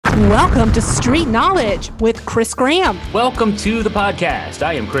Welcome to Street Knowledge with Chris Graham. Welcome to the podcast.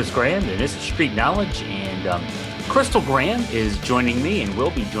 I am Chris Graham, and this is Street Knowledge. And Crystal Graham is joining me and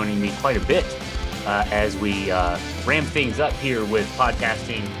will be joining me quite a bit as we ramp things up here with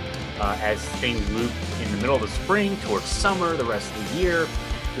podcasting as things move in the middle of the spring towards summer, the rest of the year.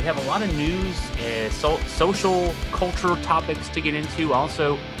 We have a lot of news, social, culture topics to get into.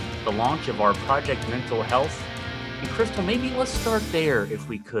 Also, the launch of our Project Mental Health. And Crystal, maybe let's start there if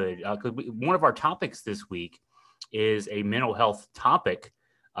we could. Because one of our topics this week is a mental health topic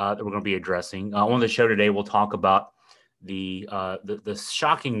that we're going to be addressing. On the show today, we'll talk about the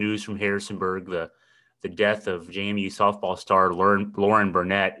shocking news from Harrisonburg, the death of JMU softball star Lauren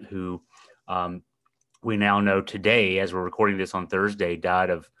Burnett, who we now know today, as we're recording this on Thursday,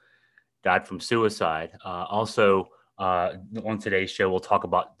 died from suicide. Also, on today's show, we'll talk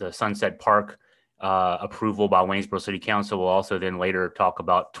about the Sunset Park approval by Waynesboro City Council. We'll also then later talk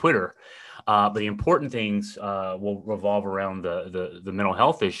about Twitter. But the important things will revolve around the mental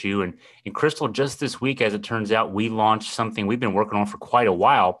health issue. And Crystal, just this week, as it turns out, we launched something we've been working on for quite a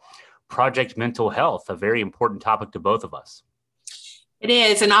while, Project Mental Health, a very important topic to both of us. It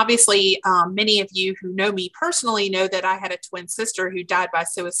is. And obviously, many of you who know me personally know that I had a twin sister who died by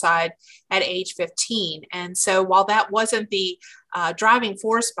suicide at age 15. And so while that wasn't the driving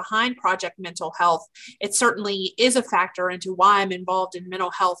force behind Project Mental Health, it certainly is a factor into why I'm involved in mental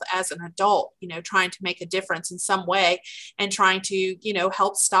health as an adult, trying to make a difference in some way and trying to,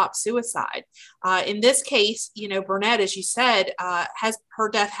 help stop suicide. In this case, Burnett, as you said, her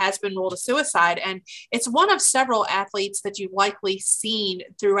death has been ruled a suicide. And it's one of several athletes that you've likely seen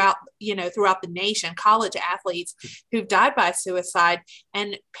throughout the nation, college athletes who've died by suicide,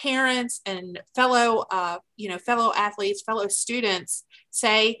 and parents and fellow athletes, fellow students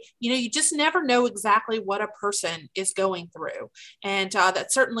say, you just never know exactly what a person is going through. And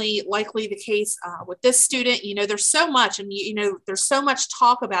that's certainly likely the case with this student. There's so much, and, there's so much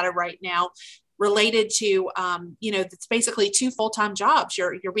talk about it right now related to, it's basically two full-time jobs.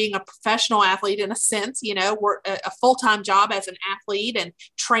 You're being a professional athlete in a sense, we're a full-time job as an athlete and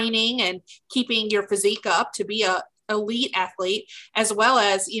training and keeping your physique up to be a elite athlete, as well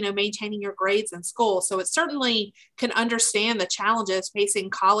as, maintaining your grades in school. So it certainly can understand the challenges facing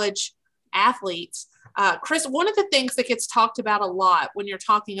college athletes. Chris, one of the things that gets talked about a lot when you're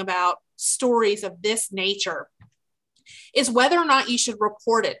talking about stories of this nature is whether or not you should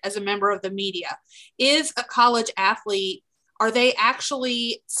report it as a member of the media. Is a college athlete, are they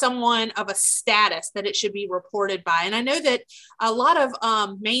actually someone of a status that it should be reported by? And I know that a lot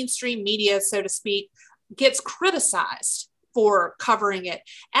of mainstream media, so to speak, gets criticized for covering it.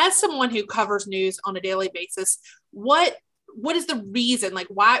 As someone who covers news on a daily basis, what is the reason? Like,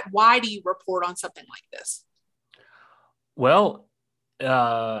 why do you report on something like this? Well,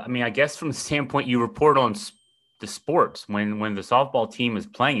 I guess from the standpoint, you report on the sports when the softball team is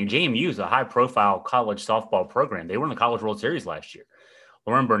playing. And JMU is a high-profile college softball program. They were in the College World Series last year.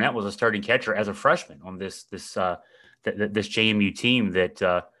 Lauren Burnett was a starting catcher as a freshman on this JMU team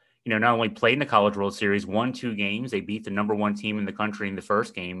that not only played in the College World Series, won 2 games. They beat the number 1 team in the country in the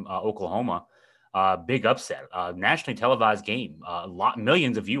first game, Oklahoma. Big upset, nationally televised game.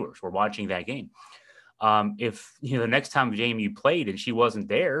 Millions of viewers were watching that game. If the next time JMU played and she wasn't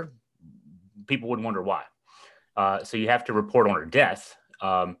there, people would wonder why. So you have to report on her death.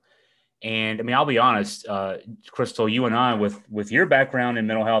 And I'll be honest, Crystal, you and I, with your background in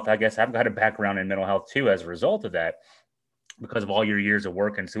mental health, I guess I've got a background in mental health too, as a result of that, because of all your years of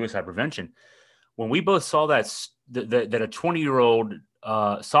work in suicide prevention. When we both saw that a 20-year-old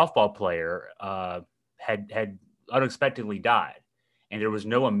softball player had unexpectedly died, and there was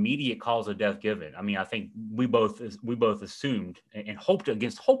no immediate cause of death given. I think we both assumed and hoped that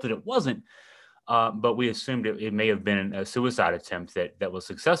it wasn't, but we assumed it may have been a suicide attempt that was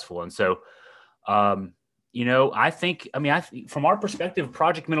successful. And so, I think from our perspective,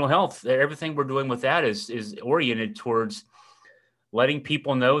 Project Mental Health, everything we're doing with that is oriented towards letting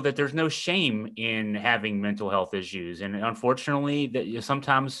people know that there's no shame in having mental health issues. And unfortunately, that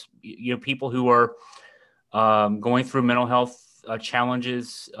sometimes, people who are going through mental health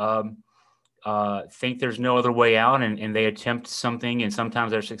challenges think there's no other way out, and they attempt something, and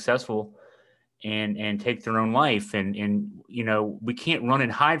sometimes they're successful and take their own life. And we can't run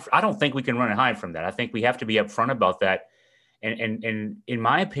and hide. I don't think we can run and hide from that. I think we have to be upfront about that. And in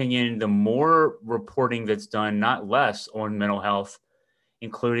my opinion, the more reporting that's done, not less, on mental health,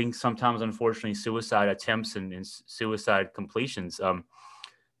 including sometimes, unfortunately, suicide attempts and suicide completions,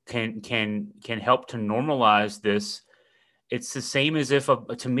 can help to normalize this. It's the same as if a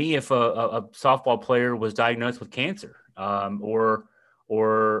softball player was diagnosed with cancer, or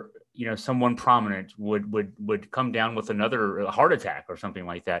or someone prominent would come down with another heart attack or something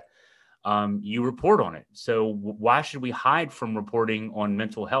like that, you report on it. So why should we hide from reporting on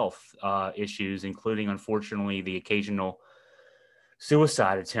mental health issues, including, unfortunately, the occasional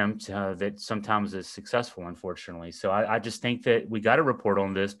suicide attempt that sometimes is successful, unfortunately. So I just think that we got to report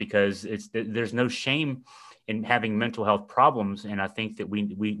on this, because there's no shame in having mental health problems. And I think that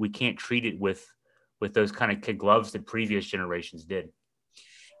we can't treat it with those kind of kid gloves that previous generations did.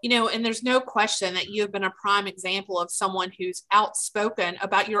 And there's no question that you have been a prime example of someone who's outspoken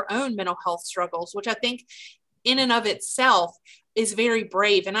about your own mental health struggles, which I think in and of itself is very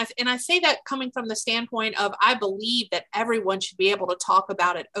brave. And I say that coming from the standpoint of, I believe that everyone should be able to talk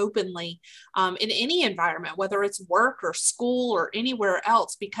about it openly in any environment, whether it's work or school or anywhere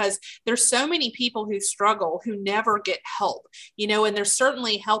else, because there's so many people who struggle who never get help, and there's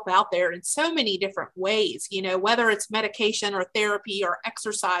certainly help out there in so many different ways, whether it's medication or therapy or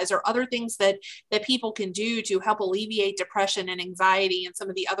exercise or other things that people can do to help alleviate depression and anxiety and some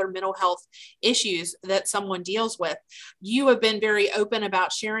of the other mental health issues that someone deals with. You have been very open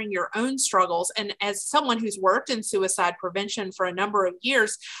about sharing your own struggles. And as someone who's worked in suicide prevention for a number of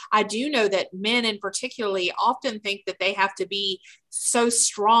years, I do know that men in particularly often think that they have to be so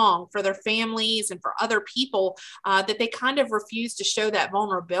strong for their families and for other people that they kind of refuse to show that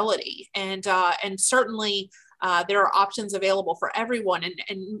vulnerability. And certainly there are options available for everyone.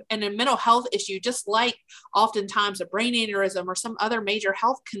 And a mental health issue, just like oftentimes a brain aneurysm or some other major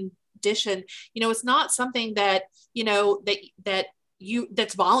health condition, it's not something that,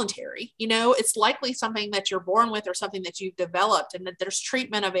 that's voluntary. It's likely something that you're born with or something that you've developed, and that there's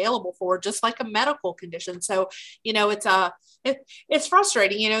treatment available for, just like a medical condition. So, it's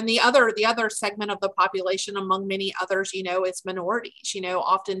frustrating, and the other segment of the population, among many others, it's minorities,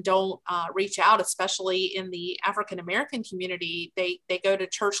 often don't reach out, especially in the African-American community. They go to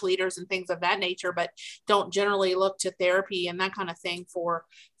church leaders and things of that nature, but don't generally look to therapy and that kind of thing for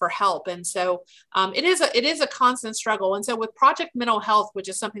help. And so it is a constant struggle. And so with Project Mental Health, which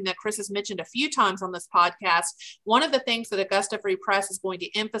is something that Chris has mentioned a few times on this podcast, one of the things that Augusta Free Press is going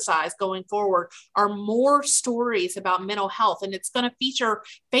to emphasize going forward are more stories about mental health. And it's going to feature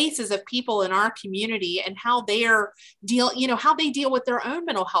faces of people in our community and how they deal with their own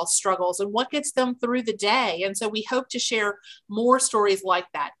mental health struggles and what gets them through the day. And so we hope to share more stories like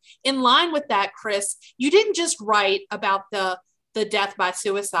that. In line with that, Chris, you didn't just write about the death by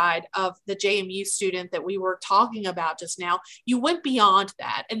suicide of the JMU student that we were talking about just now. You went beyond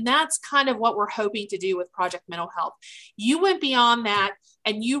that. And that's kind of what we're hoping to do with Project Mental Health. You went beyond that,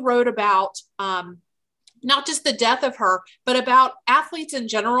 and you wrote about not just the death of her, but about athletes in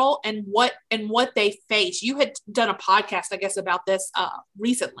general and what they face. You had done a podcast, I guess, about this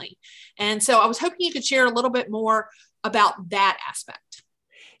recently. And so I was hoping you could share a little bit more about that aspect.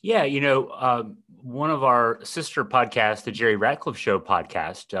 Yeah, one of our sister podcasts, the Jerry Ratcliffe Show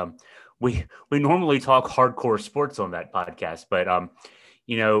podcast, we normally talk hardcore sports on that podcast, but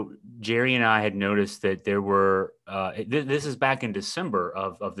Jerry and I had noticed that there were this is back in December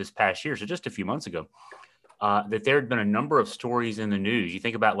of this past year, so just a few months ago, that there had been a number of stories in the news. You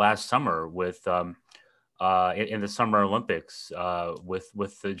think about last summer with in the Summer Olympics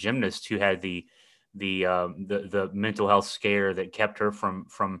with the gymnast who had the mental health scare that kept her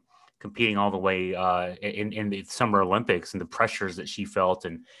from competing all the way in the Summer Olympics, and the pressures that she felt.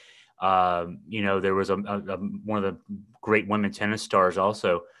 And there was one of the great women tennis stars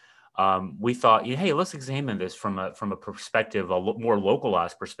also. We thought, hey, let's examine this from a perspective, a more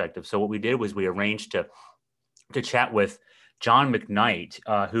localized perspective. So what we did was we arranged to chat with John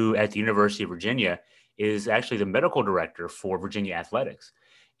McKnight, who at the University of Virginia is actually the medical director for Virginia Athletics.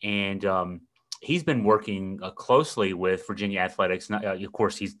 And he's been working closely with Virginia Athletics. Of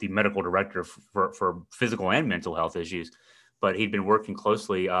course, he's the medical director for physical and mental health issues, but he'd been working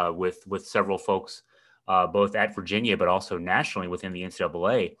closely with several folks, both at Virginia, but also nationally within the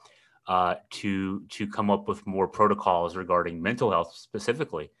NCAA, to come up with more protocols regarding mental health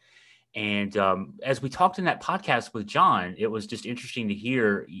specifically. And as we talked in that podcast with John, it was just interesting to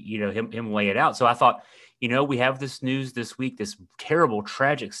hear, him lay it out. So I thought, we have this news this week, this terrible,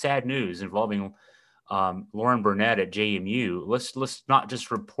 tragic, sad news involving Lauren Burnett at JMU. Let's not just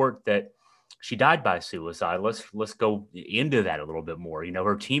report that she died by suicide. Let's go into that a little bit more.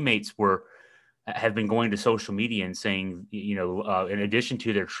 Her teammates have been going to social media and saying, in addition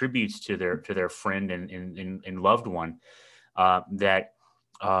to their tributes to their friend and loved one, that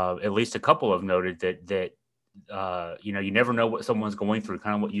at least a couple have noted that you never know what someone's going through,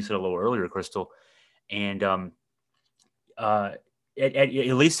 kind of what you said a little earlier, Crystal. And at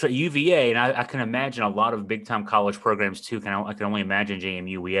least at UVA, and I can imagine a lot of big time college programs too. I can only imagine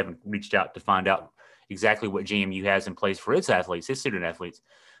JMU. We haven't reached out to find out exactly what JMU has in place for its athletes, its student athletes.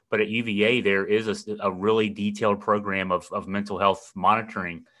 But at UVA, there is a really detailed program of mental health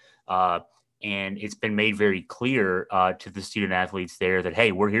monitoring. And it's been made very clear to the student athletes there that,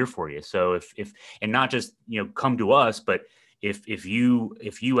 hey, we're here for you. So if and not just, come to us, but if you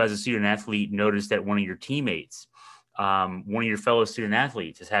as a student athlete notice that one of your teammates, one of your fellow student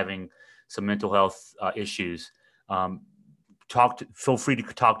athletes is having some mental health issues, feel free to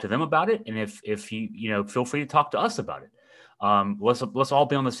talk to them about it. And if you feel free to talk to us about it. Let's all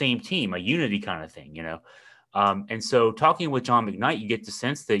be on the same team, a unity kind of thing, And so talking with John McKnight, you get the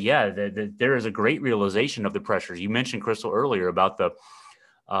sense that, that there is a great realization of the pressures. You mentioned, Crystal, earlier about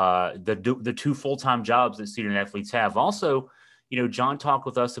the two full-time jobs that student athletes have. Also, John talked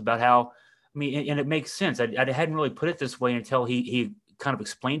with us about how, and it makes sense. I hadn't really put it this way until he kind of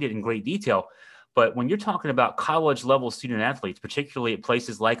explained it in great detail. But when you're talking about college level student athletes, particularly at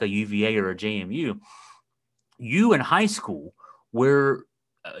places like a UVA or a JMU, you in high school were,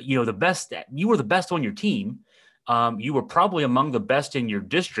 the best. You were the best on your team. You were probably among the best in your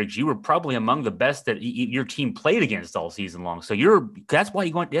districts. You were probably among the best that your team played against all season long. So that's why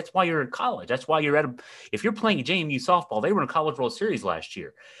you're in college. That's why if you're playing JMU softball, they were in a College World Series last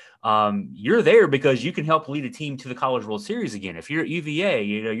year. You're there because you can help lead a team to the College World Series again. If you're at UVA,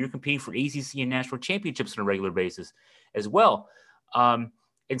 you're competing for ACC and national championships on a regular basis as well.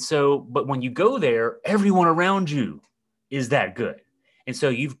 And so, but when you go there, everyone around you is that good. And so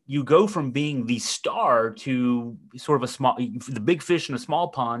you go from being the star to sort of the big fish in a small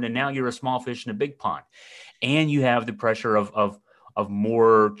pond, and now you're a small fish in a big pond. And you have the pressure of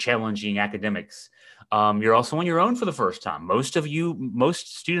more challenging academics. You're also on your own for the first time.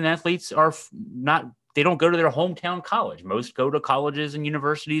 Most student athletes they don't go to their hometown college. Most go to colleges and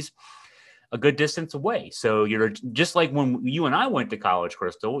universities a good distance away. So you're just like when you and I went to college,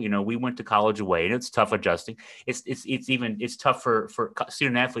 Crystal, we went to college away, and it's tough adjusting. It's tough for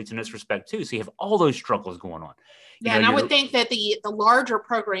student athletes in this respect too. So you have all those struggles going on. Yeah, and I would think that the larger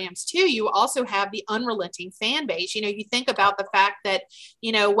programs too, you also have the unrelenting fan base. You think about the fact that,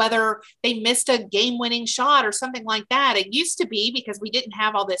 whether they missed a game-winning shot or something like that. It used to be, because we didn't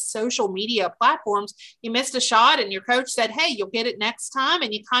have all this social media platforms, you missed a shot and your coach said, hey, you'll get it next time.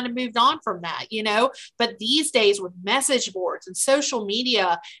 And you kind of moved on from that, But these days with message boards and social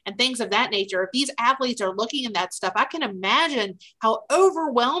media and things of that nature, if these athletes are looking at that stuff, I can imagine how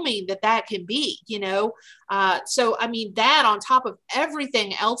overwhelming that can be, So, that on top of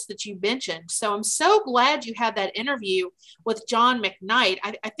everything else that you mentioned. So I'm so glad you had that interview with John McKnight.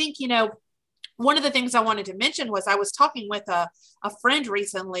 I think, one of the things I wanted to mention was I was talking with a friend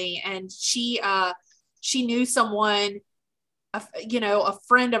recently, and she knew someone, a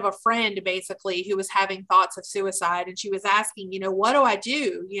friend of a friend, basically, who was having thoughts of suicide. And she was asking, what do I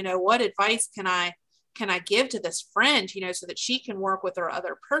do? What advice can I give to this friend, so that she can work with her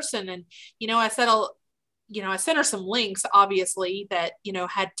other person? And, I said, I sent her some links, obviously, that,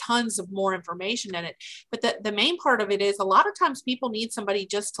 had tons of more information in it. But the main part of it is a lot of times people need somebody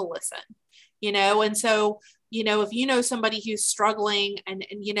just to listen, and so, if somebody who's struggling and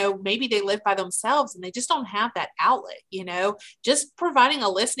maybe they live by themselves and they just don't have that outlet, just providing a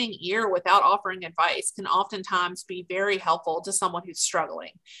listening ear without offering advice can oftentimes be very helpful to someone who's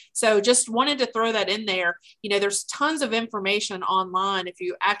struggling. So just wanted to throw that in there. There's tons of information online if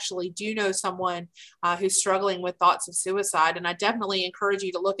you actually do know someone who's struggling with thoughts of suicide. And I definitely encourage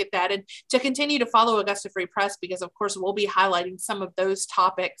you to look at that and to continue to follow Augusta Free Press, because of course we'll be highlighting some of those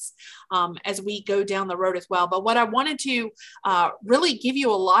topics as we go down the road as well. But what I wanted to really give you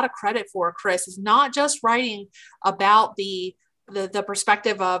a lot of credit for, Chris, is not just writing about the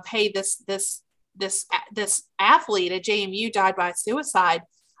perspective of, hey, this athlete at JMU died by suicide,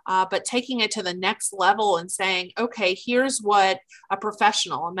 but taking it to the next level and saying, okay, here's what a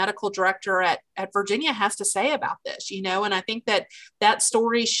professional, a medical director at Virginia has to say about this, and I think that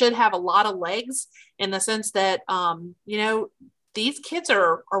story should have a lot of legs, in the sense that, these kids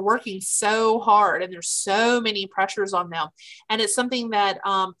are working so hard, and there's so many pressures on them. And it's something that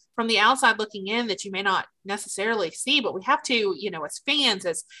from the outside looking in that you may not necessarily see, but we have to, as fans,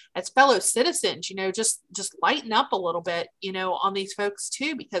 as fellow citizens, just lighten up a little bit, on these folks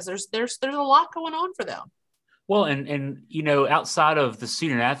too, because there's a lot going on for them. Well, and outside of the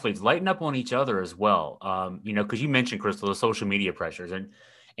student athletes, lighten up on each other as well. Because you mentioned, Crystal, the social media pressures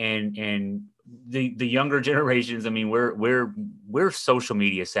and the younger generations. I mean, we're social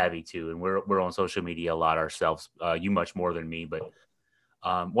media savvy too, and we're on social media a lot ourselves. You much more than me, but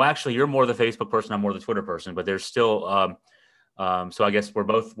well, actually, you're more the Facebook person. I'm more the Twitter person. But there's still So I guess we're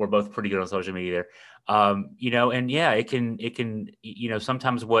both pretty good on social media there. And yeah, it can,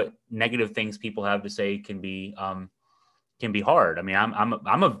 sometimes what negative things people have to say can be hard. I mean,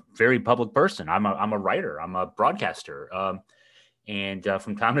 I'm a very public person. I'm a writer. I'm a broadcaster. And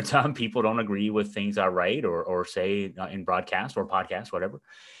from time to time, people don't agree with things I write or say in broadcast or podcast, whatever.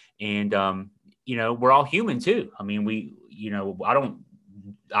 And, we're all human too. I mean,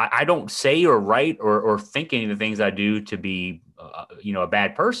 I don't say or write or think any of the things I do to be, a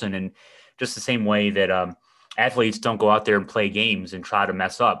bad person. And just the same way that athletes don't go out there and play games and try to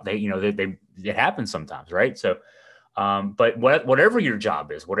mess up. It happens sometimes, right? So, but whatever your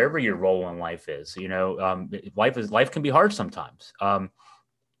job is, whatever your role in life is, life can be hard sometimes.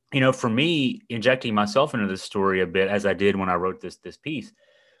 For me, injecting myself into this story a bit, as I did when I wrote this piece,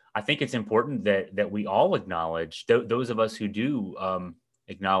 I think it's important that we all acknowledge, those of us who do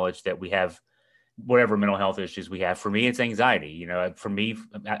acknowledge that we have whatever mental health issues we have. For me, it's anxiety. For me,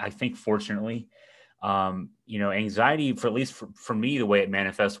 I think fortunately, anxiety, for at least for me, the way it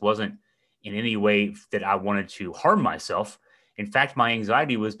manifests wasn't in any way that I wanted to harm myself. In fact, my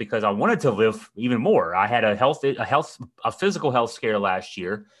anxiety was because I wanted to live even more. I had a physical health scare last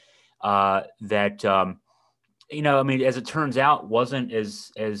year that, as it turns out, wasn't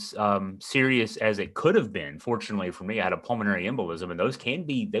as serious as it could have been. Fortunately for me, I had a pulmonary embolism, and those can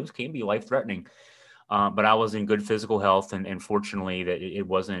be life-threatening. But I was in good physical health, and fortunately that it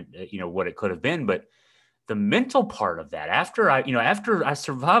wasn't, what it could have been. But the mental part of that, after I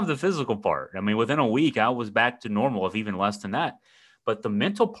survived the physical part, I mean, within a week I was back to normal, if even less than that. But the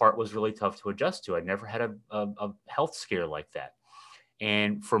mental part was really tough to adjust to. I'd never had a health scare like that.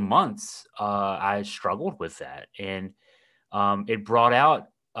 And for months, I struggled with that. And it brought out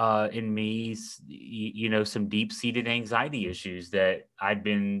in me, some deep-seated anxiety issues that I'd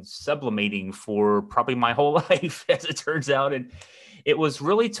been sublimating for probably my whole life, as it turns out. And it was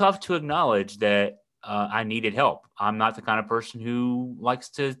really tough to acknowledge that I needed help. I'm not the kind of person who likes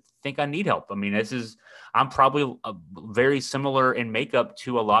to think I need help. I mean, I'm probably very similar in makeup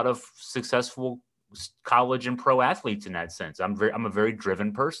to a lot of successful college and pro athletes in that sense. I'm a very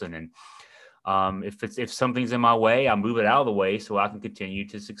driven person. And if something's in my way, I move it out of the way so I can continue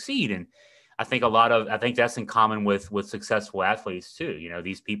to succeed. And I think that's in common with successful athletes too.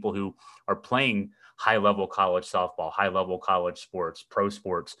 These people who are playing high level college softball, high level college sports, pro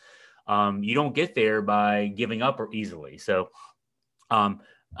sports. You don't get there by giving up easily. So, you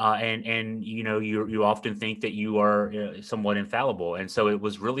often think that you are somewhat infallible. And so it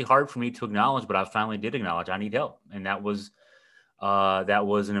was really hard for me to acknowledge, but I finally did acknowledge I need help. And that was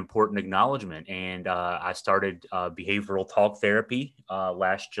an important acknowledgement. And I started behavioral talk therapy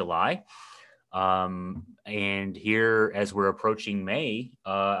last July. And here, as we're approaching May,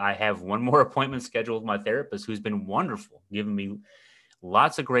 I have one more appointment scheduled with my therapist, who's been wonderful, giving me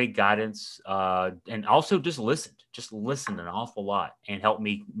lots of great guidance, and also just listened an awful lot, and help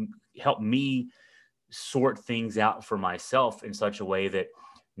me sort things out for myself in such a way that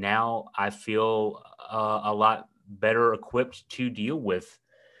now I feel a lot better equipped to deal with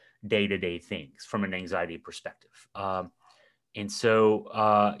day-to-day things from an anxiety perspective. And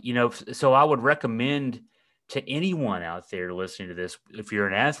so, so I would recommend to anyone out there listening to this, if you're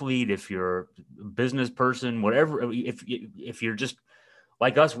an athlete, if you're a business person, whatever, if you're just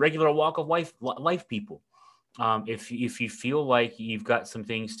like us, regular walk of life people, if you feel like you've got some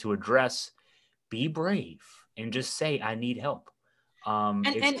things to address, be brave and just say, I need help. And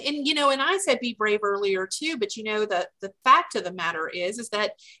I said be brave earlier too, but the fact of the matter is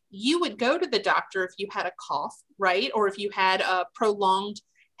that you would go to the doctor if you had a cough, right? Or if you had a prolonged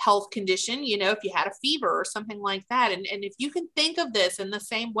health condition, if you had a fever or something like that. And if you can think of this in the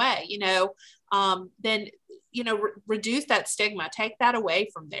same way, then reduce that stigma, take that away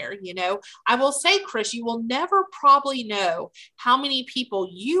from there. I will say, Chris, you will never probably know how many people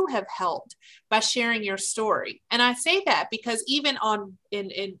you have helped by sharing your story. And I say that because even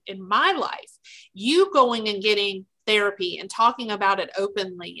in my life, you going and getting therapy and talking about it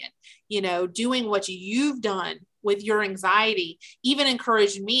openly and, doing what you've done with your anxiety, even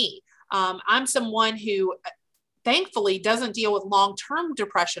encouraged me. I'm someone who thankfully doesn't deal with long-term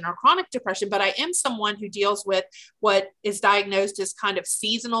depression or chronic depression, but I am someone who deals with what is diagnosed as kind of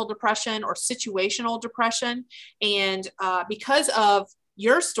seasonal depression or situational depression. And because of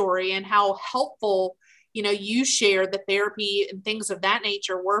your story and how helpful, you shared the therapy and things of that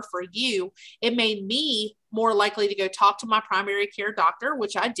nature were for you, it made me more likely to go talk to my primary care doctor,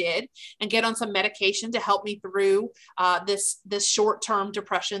 which I did, and get on some medication to help me through this short-term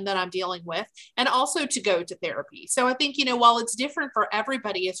depression that I'm dealing with, and also to go to therapy. So I think, while it's different for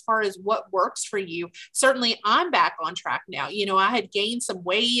everybody as far as what works for you, certainly I'm back on track now. I had gained some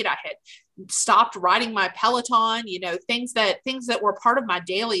weight. I had stopped riding my Peloton, things that were part of my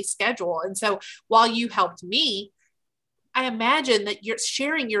daily schedule. And so while you helped me, I imagine that you're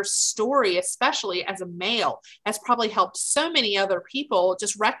sharing your story, especially as a male, has probably helped so many other people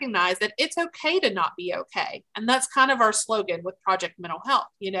just recognize that it's okay to not be okay. And that's kind of our slogan with Project Mental Health,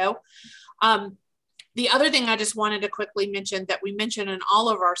 The other thing I just wanted to quickly mention that we mention in all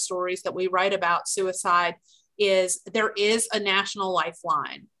of our stories that we write about suicide is there is a national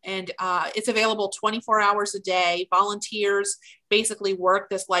lifeline, and it's available 24 hours a day. Volunteers basically work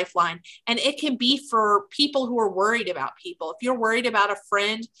this lifeline, and it can be for people who are worried about people. If you're worried about a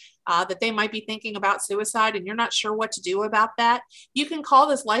friend that they might be thinking about suicide and you're not sure what to do about that, you can call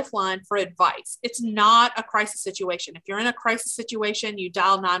this lifeline for advice. It's not a crisis situation. If you're in a crisis situation, you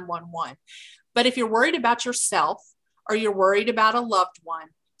dial 911. But if you're worried about yourself or you're worried about a loved one,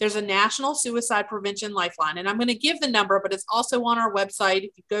 there's a National Suicide Prevention Lifeline. And I'm going to give the number, but it's also on our website.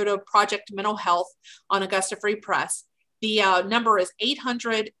 If you go to Project Mental Health on Augusta Free Press, the number is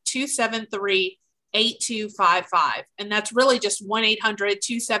 800-273-8255. And that's really just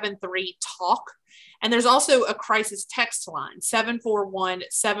 1-800-273-TALK. And there's also a crisis text line,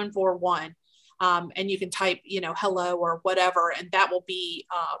 741-741. And you can type, hello or whatever, and that will be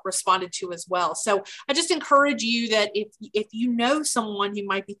responded to as well. So I just encourage you that if you know someone who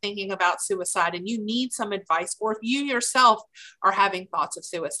might be thinking about suicide and you need some advice, or if you yourself are having thoughts of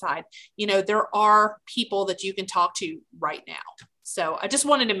suicide, there are people that you can talk to right now. So I just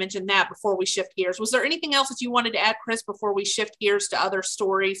wanted to mention that before we shift gears. Was there anything else that you wanted to add, Chris, before we shift gears to other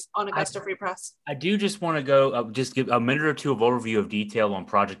stories on Augusta Free Press? I do just want to go just give a minute or two of overview of detail on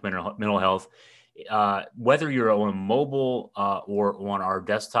Project Mental Health. Whether you're on mobile or on our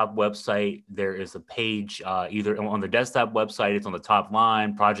desktop website, there is a page either on the desktop website, it's on the top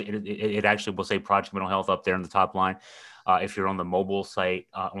line. It actually will say Project Mental Health up there on the top line. If you're on the mobile site,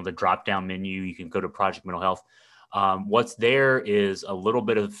 on the drop-down menu, you can go to Project Mental Health. What's there is a little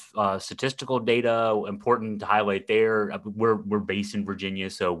bit of statistical data, important to highlight there. We're based in Virginia,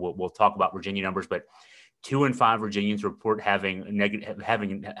 so we'll talk about Virginia numbers, but 2 in 5 Virginians report having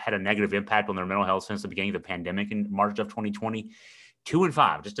had a negative impact on their mental health since the beginning of the pandemic in March of 2020. 2 in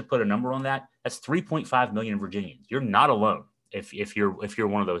 5, just to put a number on that, that's 3.5 million Virginians. You're not alone if you're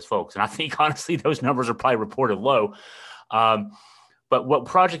one of those folks. And I think honestly, those numbers are probably reported low. But what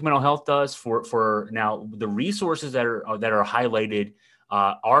Project Mental Health does for now, the resources that are highlighted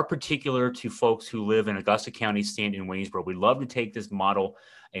are particular to folks who live in Augusta County, Stanton, and Waynesboro. We'd love to take this model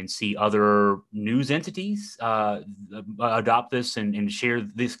and see other news entities adopt this and share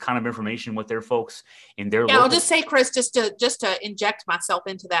this kind of information with their folks in their local. I'll just say, Chris, just to inject myself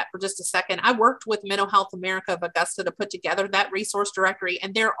into that for just a second. I worked with Mental Health America of Augusta to put together that resource directory,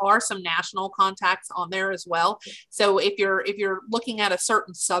 and there are some national contacts on there as well. So if you're looking at a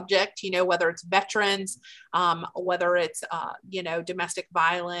certain subject, whether it's veterans, whether it's domestic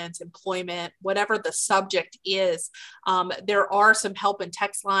violence, employment, whatever the subject is, there are some help and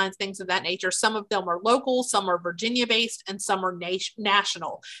text lines, things of that nature. Some of them are local, some are Virginia based, and some are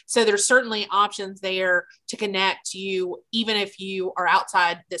national. So there's certainly options there to connect you, even if you are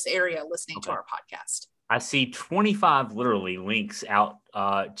outside this area listening to our podcast. I see 25 literally links out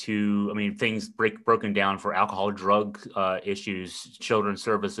to, things broken down for alcohol, drug issues, children's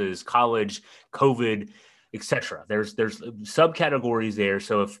services, college, COVID, etc. There's subcategories there.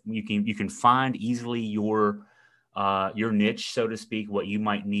 So if you can find easily your niche, so to speak, what you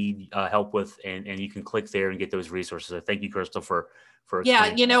might need help with, and you can click there and get those resources. So thank you, Crystal, for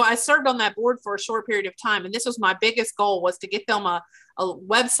I served on that board for a short period of time, and this was my biggest goal, was to get them a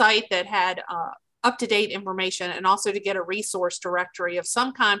website that had up-to-date information, and also to get a resource directory of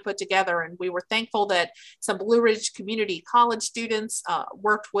some kind put together. And we were thankful that some Blue Ridge Community College students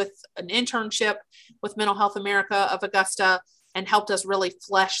worked with an internship with Mental Health America of Augusta and helped us really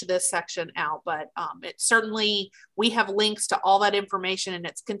flesh this section out. But it certainly, we have links to all that information, and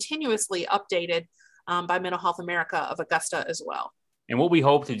it's continuously updated by Mental Health America of Augusta as well. And what we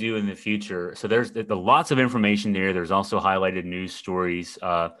hope to do in the future, so there's lots of information there. There's also highlighted news stories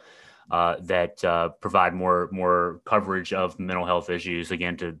that provide more coverage of mental health issues,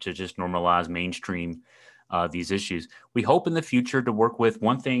 again, to just normalize mainstream these issues. We hope in the future to work with,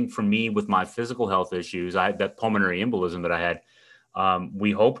 one thing for me with my physical health issues, I had that pulmonary embolism that I had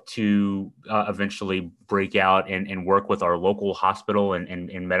We hope to eventually break out and work with our local hospital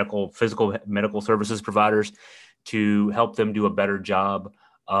and physical medical services providers to help them do a better job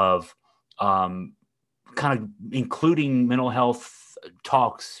of kind of including mental health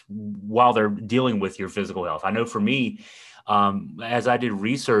talks while they're dealing with your physical health. I know for me, as I did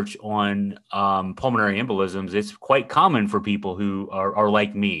research on pulmonary embolisms, it's quite common for people who are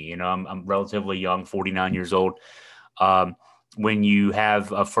like me. I'm relatively young, 49 years old. When you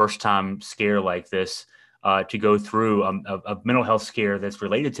have a first-time scare like this, to go through a mental health scare that's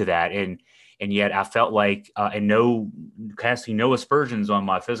related to that, and yet I felt like, casting no aspersions on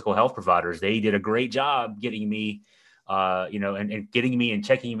my physical health providers, they did a great job getting me, and getting me and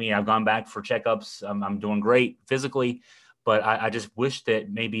checking me. I've gone back for checkups. I'm doing great physically, but I just wish that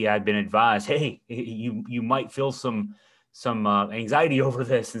maybe I'd been advised, hey, you might feel some anxiety over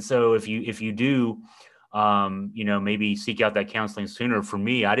this, and so if you do, maybe seek out that counseling sooner. For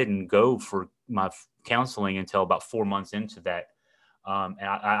me, I didn't go for my counseling until about 4 months into that. And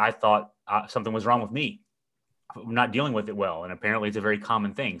I thought something was wrong with me. I'm not dealing with it well. And apparently it's a very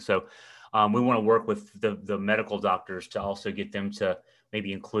common thing. So we want to work with the medical doctors to also get them to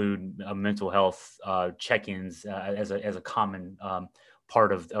maybe include mental health check-ins as a common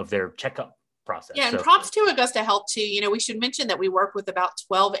part of their checkup process. Yeah, and props to Augusta Health too. We should mention that we work with about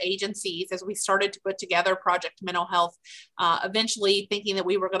 12 agencies as we started to put together Project Mental Health, eventually thinking that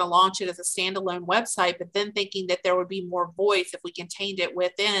we were going to launch it as a standalone website, but then thinking that there would be more voice if we contained it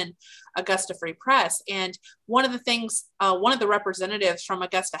within Augusta Free Press. And one of the things, one of the representatives from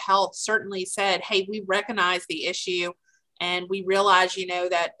Augusta Health certainly said, hey, we recognize the issue and we realize,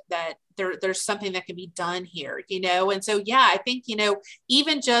 that there's something that can be done here, and so, yeah, I think,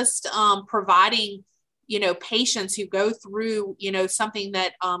 even just providing, patients who go through, something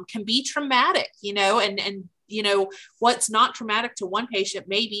that can be traumatic, and what's not traumatic to one patient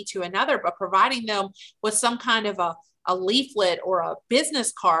may be to another, but providing them with some kind of a leaflet or a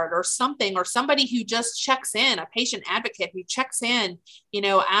business card or something, or somebody who just checks in, a patient advocate who checks in,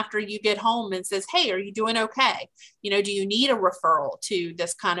 after you get home and says, hey, are you doing okay? Do you need a referral to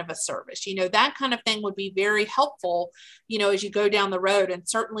this kind of a service? That kind of thing would be very helpful, as you go down the road. And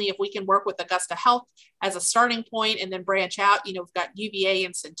certainly if we can work with Augusta Health as a starting point and then branch out, we've got UVA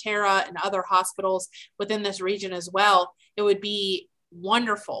and Sentara and other hospitals within this region as well, it would be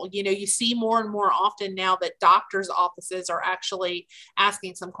wonderful. You see more and more often now that doctors' offices are actually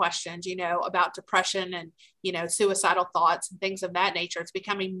asking some questions, about depression and, suicidal thoughts and things of that nature. It's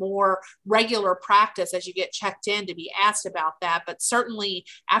becoming more regular practice as you get checked in to be asked about that. But certainly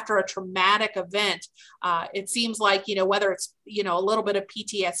after a traumatic event, it seems like, whether it's, a little bit of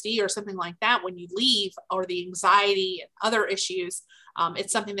PTSD or something like that, when you leave, or the anxiety and other issues,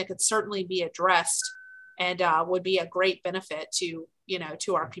 it's something that could certainly be addressed and would be a great benefit to,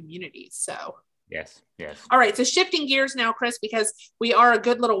 to our communities. So yes. All right. So shifting gears now, Chris, because we are a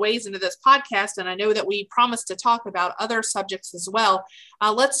good little ways into this podcast, and I know that we promised to talk about other subjects as well.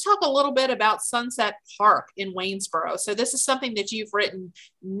 Let's talk a little bit about Sunset Park in Waynesboro. So this is something that you've written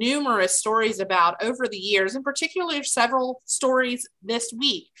numerous stories about over the years, in particular, several stories this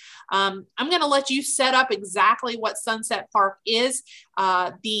week. I'm going to let you set up exactly what Sunset Park is.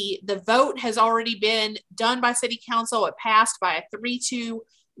 The vote has already been done by City Council. It passed by a 3-2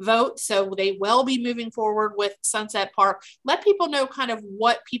 vote. So they will be moving forward with Sunset Park. Let people know kind of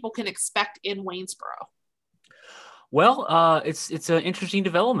what people can expect in Waynesboro. Well, it's an interesting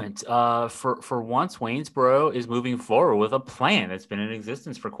development. For once, Waynesboro is moving forward with a plan that's been in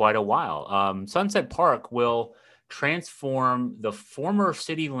existence for quite a while. Sunset Park will transform the former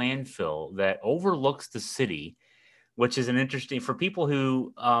city landfill that overlooks the city, which is an interesting for people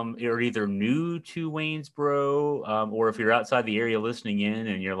who are either new to Waynesboro, or if you're outside the area listening in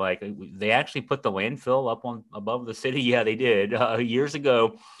and you're like, they actually put the landfill up above the city. Yeah, they did. Years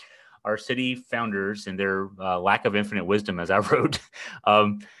ago, our city founders, and their lack of infinite wisdom, as I wrote,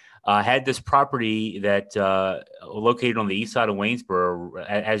 had this property that located on the east side of Waynesboro.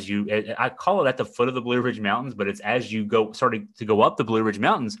 I call it at the foot of the Blue Ridge Mountains, but it's as you starting to go up the Blue Ridge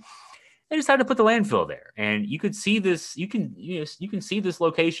Mountains. They decided to put the landfill there, and you could see this. You can see this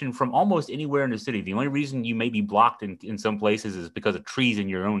location from almost anywhere in the city. The only reason you may be blocked in some places is because of trees in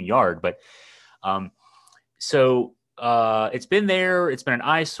your own yard. But it's been there. It's been an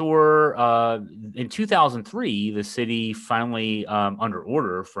eyesore. In 2003, the city finally, under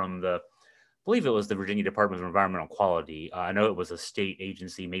order from I believe it was the Virginia Department of Environmental Quality. I know it was a state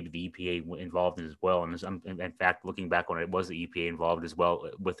agency, maybe the EPA involved as well. And in fact, looking back on it, it was the EPA involved as well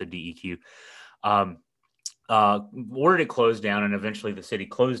with the DEQ. Ordered it closed down, and eventually the city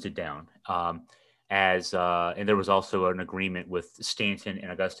closed it down. and there was also an agreement with Stanton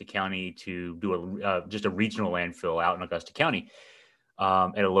and Augusta County to do just a regional landfill out in Augusta County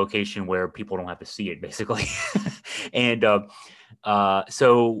at a location where people don't have to see it, basically. And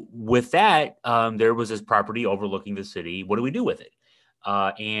so with that, there was this property overlooking the city. What do we do with it?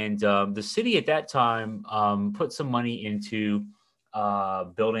 And the city at that time put some money into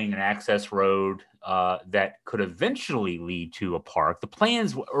building an access road that could eventually lead to a park. The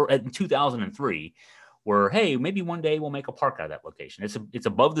plans were in 2003 were, hey, maybe one day we'll make a park out of that location. It's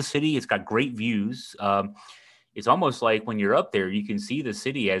above the city. It's got great views. It's almost like when you're up there, you can see the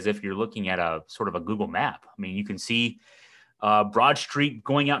city as if you're looking at a sort of a Google map. I mean, you can see Broad Street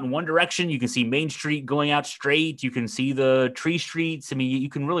going out in one direction. You can see Main Street going out straight. You can see the tree streets. I mean, you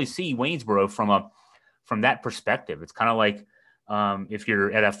can really see Waynesboro from that perspective. It's kind of like if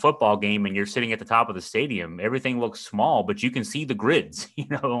you're at a football game and you're sitting at the top of the stadium, everything looks small, but you can see the grids,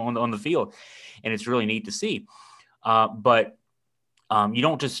 on the field, and it's really neat to see. But you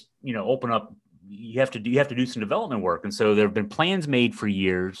don't just, open up. You have to do some development work, and so there have been plans made for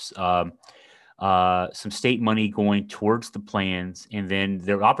years. Some state money going towards the plans, and then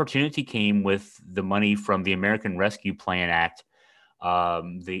their opportunity came with the money from the American Rescue Plan Act,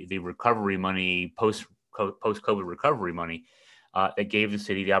 the recovery money, post-COVID recovery money, that gave the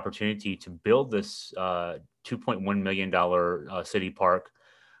city the opportunity to build this $2.1 million city park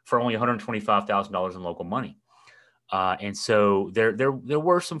for only $125,000 in local money. And so there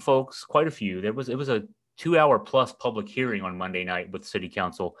were some folks, quite a few. It was a 2-hour plus public hearing on Monday night with City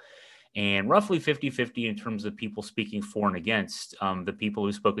Council, and roughly 50-50 in terms of people speaking for and against. The people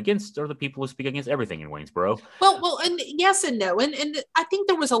who spoke against are the people who speak against everything in Waynesboro. Well, and yes and no. And I think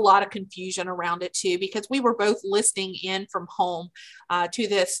there was a lot of confusion around it too, because we were both listening in from home to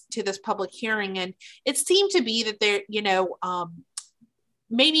this public hearing. And it seemed to be that there,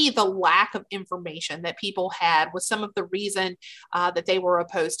 maybe the lack of information that people had was some of the reason that they were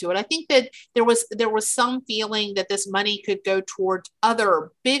opposed to it. I think that there was some feeling that this money could go towards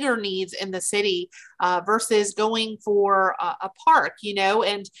other bigger needs in the city versus going for a park,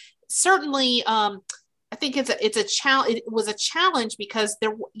 and certainly I think it's a challenge. It was a challenge because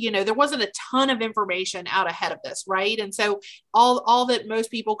there wasn't a ton of information out ahead of this, right? And so all that most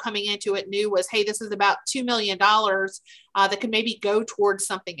people coming into it knew was, hey, this is about $2 million that could maybe go towards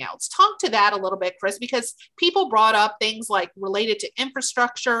something else. Talk to that a little bit, Chris, because people brought up things like related to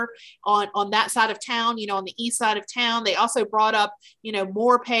infrastructure on that side of town, on the east side of town. They also brought up,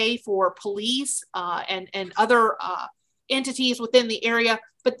 more pay for police and other entities within the area.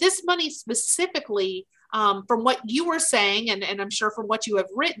 But this money specifically, from what you were saying, and I'm sure from what you have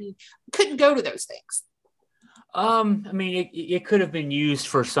written, couldn't go to those things. I mean, it could have been used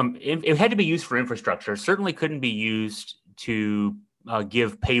for it had to be used for infrastructure. It certainly couldn't be used to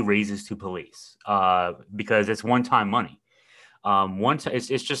give pay raises to police because it's one-time money.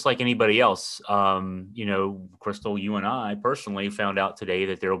 It's just like anybody else. Crystal, you and I personally found out today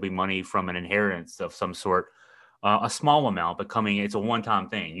that there will be money from an inheritance of some sort, a small amount, but it's a one-time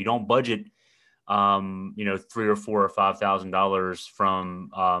thing. You don't budget $3,000 or $4,000 or $5,000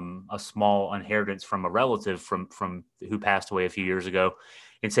 from a small inheritance from a relative from who passed away a few years ago,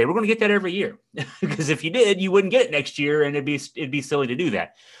 and say we're going to get that every year, because if you did, you wouldn't get it next year, and it'd be silly to do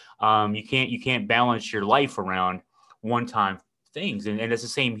that. You can't balance your life around one-time things, and it's the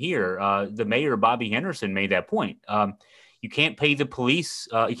same here. The mayor, Bobby Henderson, made that point. You can't pay the police.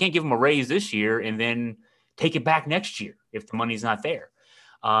 You can't give them a raise this year and then take it back next year if the money's not there.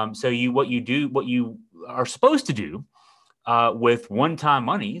 So what you are supposed to do with one-time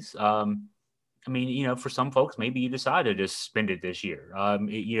monies. For some folks, maybe you decide to just spend it this year.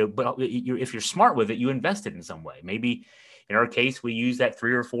 But if you're smart with it, you invest it in some way. Maybe in our case, we use that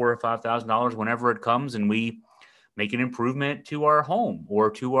 $3,000 or $4,000 or $5,000 whenever it comes, and we make an improvement to our home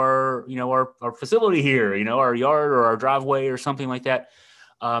or to our facility here, our yard or our driveway or something like that.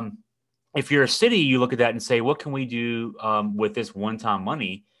 If you're a city, you look at that and say, what can we do with this one-time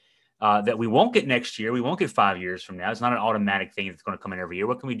money that we won't get next year? We won't get 5 years from now. It's not an automatic thing that's going to come in every year.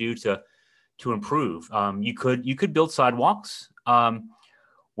 What can we do to improve? You could build sidewalks.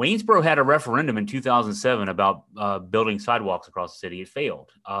 Waynesboro had a referendum in 2007 about building sidewalks across the city. It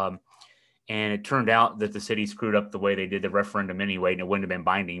failed. And it turned out that the city screwed up the way they did the referendum anyway, and it wouldn't have been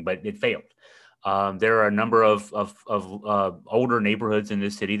binding, but it failed. There are a number of older neighborhoods in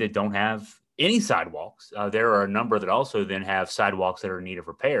this city that don't have any sidewalks. There are a number that also then have sidewalks that are in need of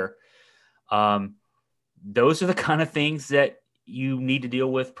repair. Those are the kind of things that you need to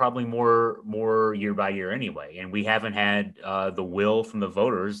deal with probably more year by year anyway. And we haven't had the will from the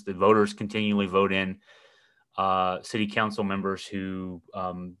voters. The voters continually vote in city council members who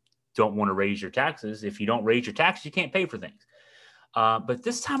don't want to raise your taxes. If you don't raise your taxes, you can't pay for things. But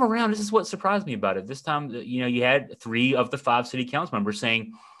this time around, this is what surprised me about it. This time, you had 3 of the 5 city council members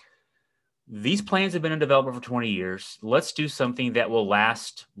saying, these plans have been in development for 20 years. Let's do something that will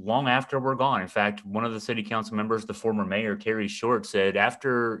last long after we're gone. In fact, one of the city council members, the former mayor, Terry Short, said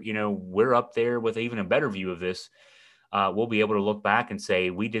after, we're up there with even a better view of this, we'll be able to look back and say,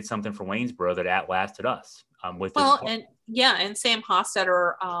 we did something for Waynesboro that outlasted us. And Sam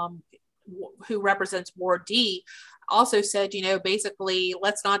Hostetter, who represents Ward D, also said, basically,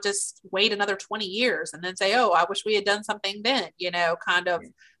 let's not just wait another 20 years and then say, oh, I wish we had done something then,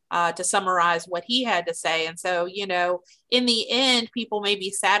 to summarize what he had to say. And so, in the end, people may be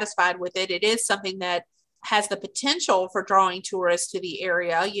satisfied with it. It is something that has the potential for drawing tourists to the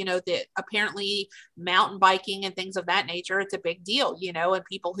area, that apparently mountain biking and things of that nature, it's a big deal, and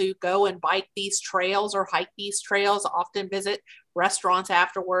people who go and bike these trails or hike these trails often visit restaurants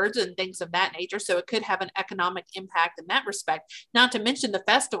afterwards and things of that nature. So it could have an economic impact in that respect, not to mention the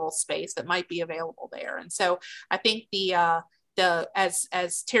festival space that might be available there. And so I think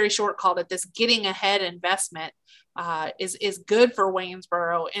as Terry Short called it, this getting ahead investment is good for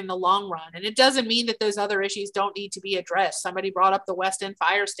Waynesboro in the long run. And it doesn't mean that those other issues don't need to be addressed. Somebody brought up the West End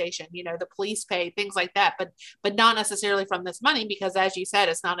Fire Station, the police pay, things like that, but not necessarily from this money, because as you said,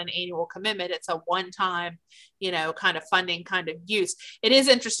 it's not an annual commitment. It's a one-time, kind of funding kind of use. It is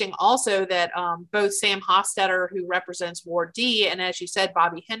interesting also that both Sam Hostetter, who represents Ward D, and as you said,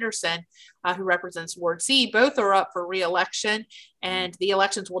 Bobby Henderson, who represents Ward C, both are up for re-election, and the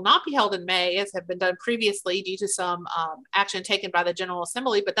elections will not be held in May, as have been done previously due to some action taken by the General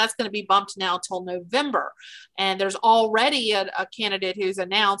Assembly, but that's going to be bumped now till November. And there's already a candidate who's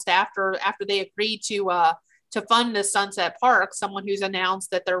announced after they agreed to fund the Sunset Park, someone who's announced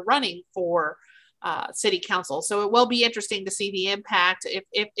that they're running for city council. So it will be interesting to see the impact,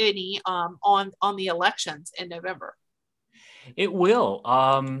 if any, on the elections in November. It will.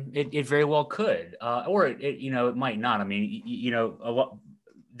 It very well could, or it might not. I mean,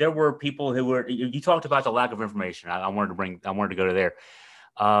 there were people who were. You talked about the lack of information. I wanted to go to there.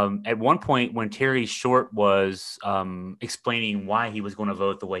 At one point, when Terry Short was explaining why he was going to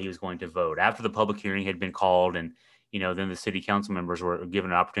vote the way he was going to vote, after the public hearing had been called, and then the city council members were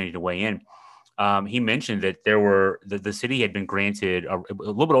given an opportunity to weigh in. He mentioned that the city had been granted a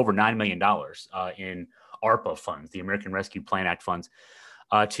little bit over $9 million in ARPA funds, the American Rescue Plan Act funds,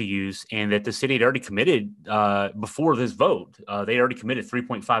 to use, and that the city had already committed before this vote, they already committed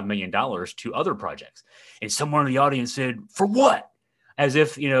 $3.5 million to other projects. And someone in the audience said, "For what?" As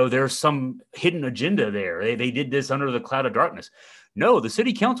if, there's some hidden agenda there. They did this under the cloud of darkness. No, the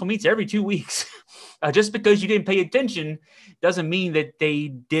city council meets every 2 weeks. Just because you didn't pay attention doesn't mean that they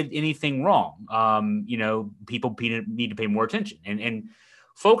did anything wrong. People need to pay more attention. And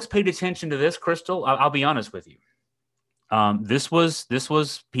folks paid attention to this, Crystal. I'll be honest with you. This was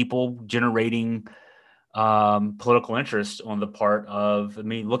people generating political interest on the part of,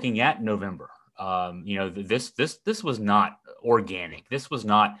 looking at November. This was not organic. This was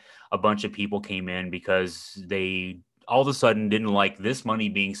not a bunch of people came in because they all of a sudden didn't like this money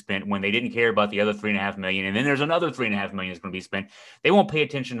being spent when they didn't care about the other $3.5 million. And then there's another $3.5 million that's going to be spent. They won't pay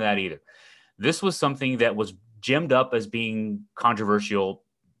attention to that either. This was something that was gemmed up as being controversial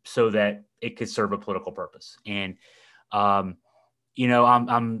so that it could serve a political purpose. And,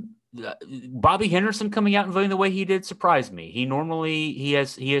 Bobby Henderson coming out and voting the way he did surprised me. He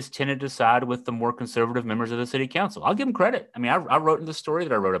has tended to side with the more conservative members of the city council. I'll give him credit. I wrote in the story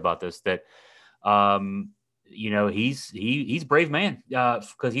that I wrote about this that, he's brave man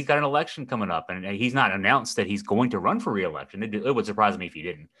because he's got an election coming up, and he's not announced that he's going to run for re-election. It would surprise me if he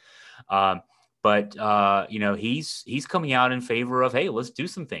didn't. But he's coming out in favor of, hey, let's do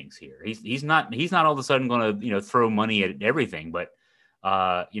some things here. He's not all of a sudden going to throw money at everything, but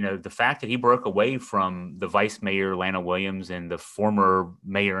the fact that he broke away from the vice mayor Lana Williams and the former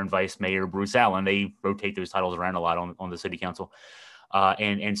mayor and vice mayor Bruce Allen, they rotate those titles around a lot on the city council,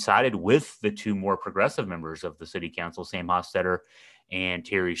 and sided with the two more progressive members of the city council, Sam Hostetter and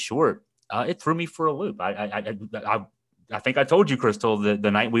Terry Short. It threw me for a loop. I think I told you, Crystal,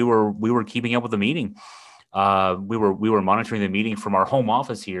 the night we were keeping up with the meeting. We were monitoring the meeting from our home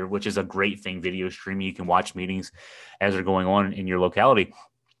office here, which is a great thing. Video streaming, you can watch meetings as they're going on in your locality.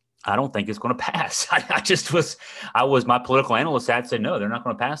 I don't think it's going to pass. My political analyst had said, no, they're not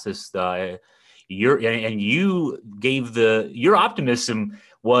going to pass this. Your optimism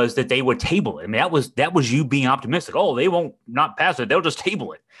was that they would table it. That was you being optimistic. Oh, they won't not pass it. They'll just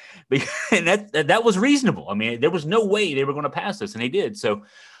table it. And that was reasonable. There was no way they were going to pass this, and they did. So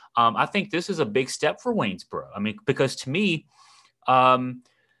I think this is a big step for Waynesboro. Because to me,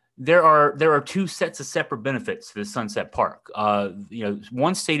 there are two sets of separate benefits to the Sunset Park.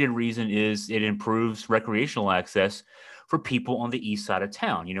 One stated reason is it improves recreational access for people on the east side of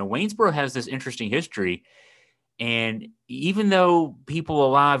town. Waynesboro has this interesting history, and even though people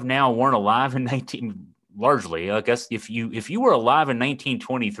alive now weren't alive in largely, I guess if you were alive in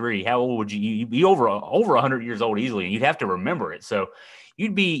 1923, how old would you? You'd be over 100 years old easily, and you'd have to remember it. So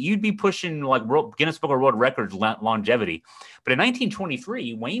you'd be pushing like Guinness Book of World Records longevity. But in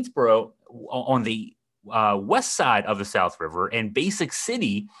 1923, Waynesboro on the west side of the South River and Basic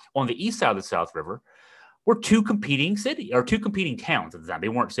City on the east side of the South River were two competing towns at the time. They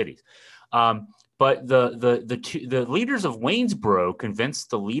weren't cities. But the leaders of Waynesboro convinced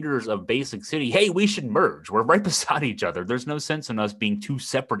the leaders of Basic City, hey, we should merge. We're right beside each other. There's no sense in us being two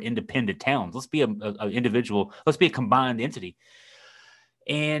separate independent towns. Let's be let's be a combined entity.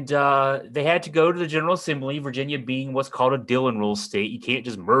 And they had to go to the General Assembly, Virginia being what's called a Dillon Rule state. You can't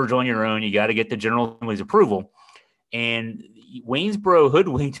just merge on your own. You got to get the General Assembly's approval. And Waynesboro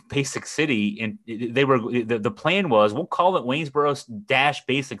hoodwinked Basic City, and the plan was, we'll call it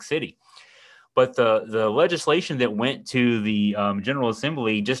Waynesboro-Basic City. But the legislation that went to the General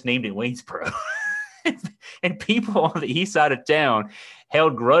Assembly just named it Waynesboro. And people on the east side of town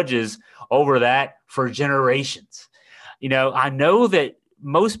held grudges over that for generations. I know that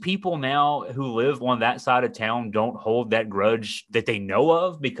most people now who live on that side of town don't hold that grudge that they know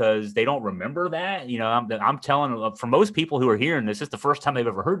of because they don't remember that. I'm telling, for most people who are hearing this, it's the first time they've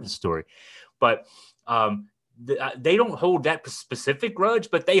ever heard this story. But they don't hold that specific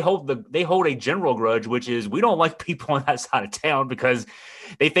grudge, but they hold a general grudge, which is we don't like people on that side of town because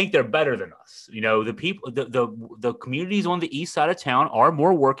they think they're better than us. The people, the communities on the east side of town are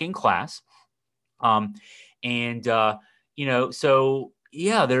more working class, so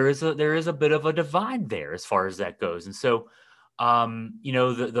yeah, there is a bit of a divide there as far as that goes, and so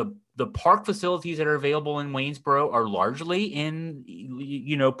the park facilities that are available in Waynesboro are largely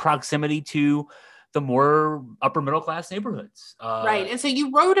in proximity to the more upper middle class neighborhoods. Right. And so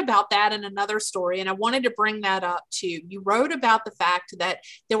you wrote about that in another story, and I wanted to bring that up too. You wrote about the fact that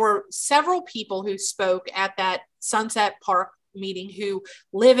there were several people who spoke at that Sunset Park meeting who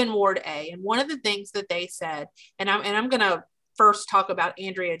live in Ward A. And one of the things that they said, and I'm going to first talk about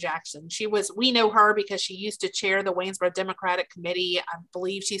Andrea Jackson. We know her because she used to chair the Waynesboro Democratic Committee. I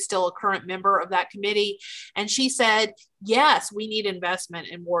believe she's still a current member of that committee. And she said, yes, we need investment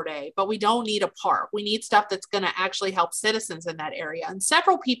in Ward A, but we don't need a park. We need stuff that's going to actually help citizens in that area. And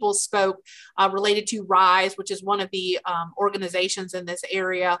several people spoke related to RISE, which is one of the organizations in this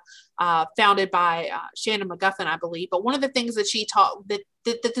area founded by Shannon McGuffin, I believe. But one of the things that she taught that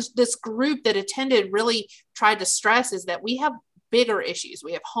this group that attended really tried to stress is that we have bigger issues.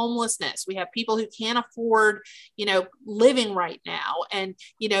 We have homelessness. We have people who can't afford, living right now, and,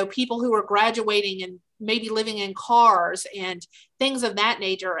 people who are graduating and maybe living in cars and things of that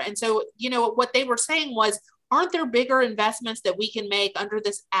nature. And so, what they were saying was, aren't there bigger investments that we can make under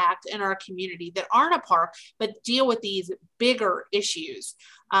this act in our community that aren't a park, but deal with these bigger issues?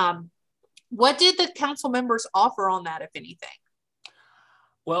 What did the council members offer on that, if anything?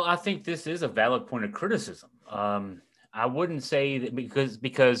 Well, I think this is a valid point of criticism. I wouldn't say that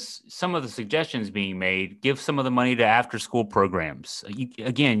because some of the suggestions being made give some of the money to after school programs. You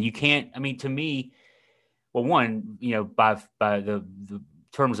can't. I mean, to me, well, one, by the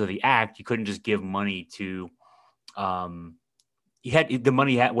terms of the act, you couldn't just give money to. The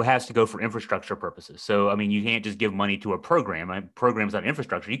money has to go for infrastructure purposes. So, I mean, you can't just give money to a program. Program's not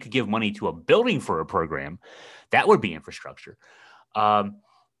infrastructure. You could give money to a building for a program. That would be infrastructure. One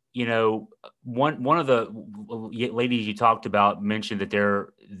of the ladies you talked about mentioned that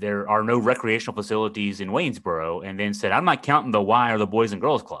there are no recreational facilities in Waynesboro, and then said, I'm not counting the Y or the Boys and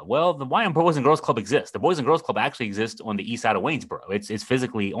Girls Club. Well, the Y and Boys and Girls Club exists. The Boys and Girls Club actually exists on the east side of Waynesboro. It's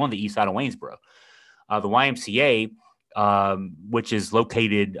physically on the east side of Waynesboro. The YMCA, which is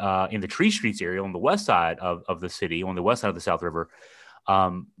located in the Tree Streets area on the west side of the city, on the west side of the South River,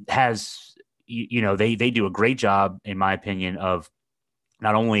 has, they do a great job, in my opinion, of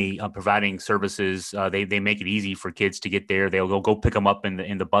not only providing services, they make it easy for kids to get there. They'll go pick them up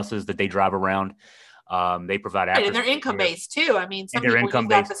in the buses that they drive around. They provide after, and they're income based too. I mean, some people use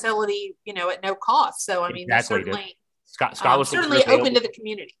that facility, at no cost. So I mean, exactly. They're certainly certainly open to the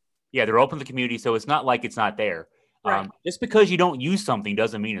community. Yeah, they're open to the community, so it's not like it's not there. Right. Just because you don't use something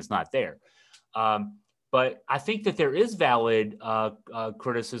doesn't mean it's not there. But I think that there is valid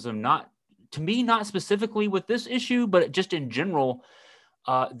criticism, not specifically with this issue, but just in general.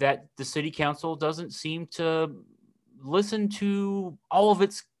 That the city council doesn't seem to listen to all of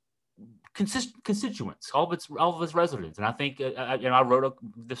its constituents, all of its residents. And I think, I wrote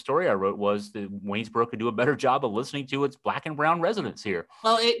the story I wrote was that Waynesboro could do a better job of listening to its Black and brown residents here.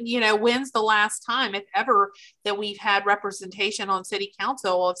 Well, when's the last time, if ever, that we've had representation on city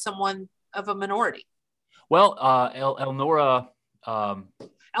council of someone of a minority? Well, Elnora.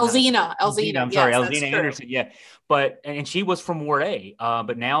 Elzina. I'm sorry, Elzina Anderson. Yeah, and she was from Ward A.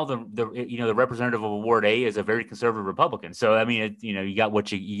 But now the representative of Ward A is a very conservative Republican. So I mean, you got what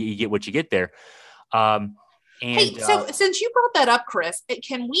you get what you get there. So since you brought that up, Chris,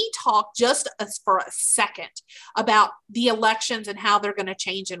 can we talk just for a second about the elections and how they're going to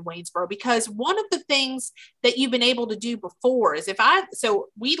change in Waynesboro? Because one of the things that you've been able to do before is so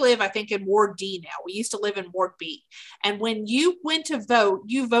we live, I think, in Ward D now. We used to live in Ward B. And when you went to vote,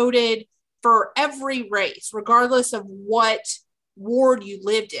 you voted for every race, regardless of what ward you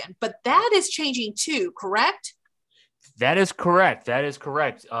lived in. But that is changing too, correct? That is correct.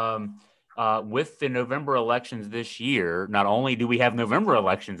 With the November elections this year, not only do we have November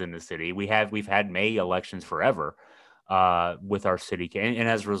elections in the city, we've had May elections forever with our city. And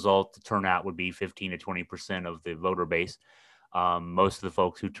as a result, the turnout would be 15 to 20% of the voter base. Most of the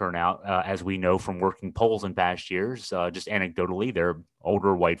folks who turn out, as we know from working polls in past years, just anecdotally, they're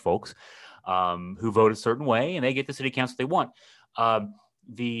older white folks who vote a certain way, and they get the city council they want.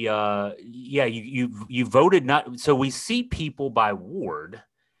 You voted not. So we see people by ward.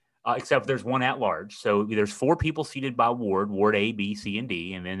 Except there's one at large. So there's 4 people seated by ward A, B, C, and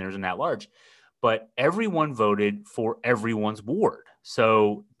D, and then there's an at large. But everyone voted for everyone's ward.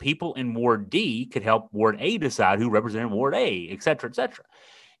 So people in Ward D could help Ward A decide who represented Ward A, et cetera, et cetera.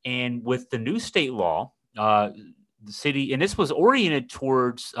 And with the new state law, the city, and this was oriented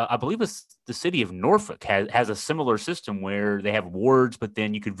towards, I believe it's the city of Norfolk has a similar system where they have wards, but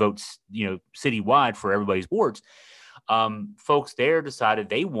then you could vote, citywide for everybody's wards. Folks there decided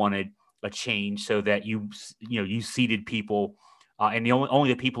they wanted a change so that you seated people, and only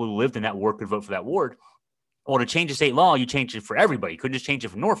the people who lived in that ward could vote for that ward. Well, to change the state law, you changed it for everybody. You couldn't just change it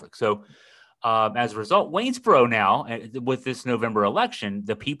for Norfolk. So as a result, Waynesboro now, with this November election,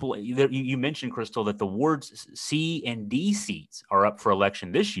 the people you mentioned, Crystal, that the wards C and D seats are up for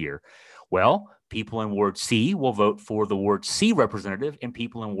election this year. Well, people in Ward C will vote for the Ward C representative, and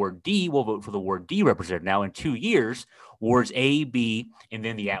people in Ward D will vote for the Ward D representative. Now, in 2 years, Wards A, B, and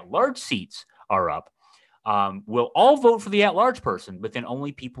then the at-large seats are up. We'll all vote for the at-large person, but then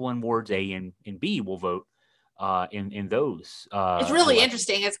only people in Wards A and B will vote in those. It's really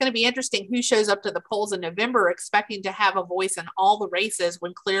interesting. It's going to be interesting who shows up to the polls in November expecting to have a voice in all the races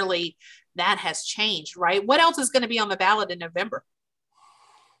when clearly that has changed, right? What else is going to be on the ballot in November?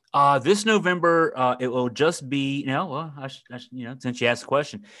 This November, it will just be, since you asked the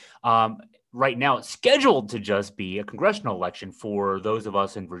question, right now it's scheduled to just be a congressional election for those of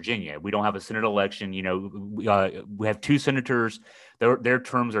us in Virginia. We don't have a Senate election. We have 2 senators. Their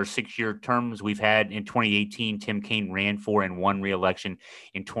terms are 6-year terms. We've had in 2018, Tim Kaine ran for and won re-election.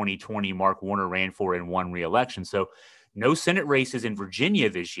 In 2020, Mark Warner ran for and won re-election. So no Senate races in Virginia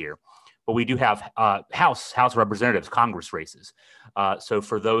this year. But we do have House representatives, Congress races. So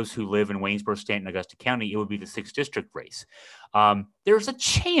for those who live in Waynesboro, Stanton, Augusta County, it would be the 6th district race. There's a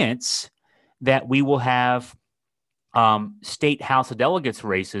chance that we will have state House of Delegates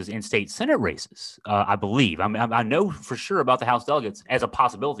races and state Senate races, I believe. I know for sure about the House delegates as a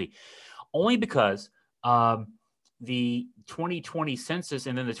possibility, only because the 2020 census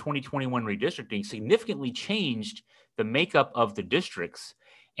and then the 2021 redistricting significantly changed the makeup of the districts.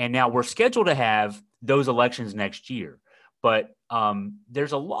 And now we're scheduled to have those elections next year. But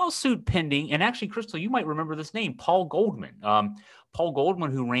there's a lawsuit pending. And actually, Crystal, you might remember this name, Paul Goldman. Paul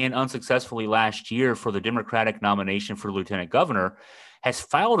Goldman, who ran unsuccessfully last year for the Democratic nomination for lieutenant governor, has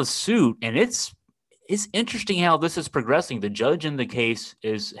filed a suit. And it's interesting how this is progressing. The judge in the case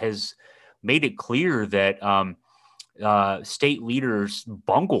has made it clear that state leaders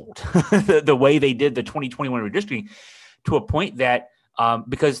bungled the way they did the 2021 redistricting to a point that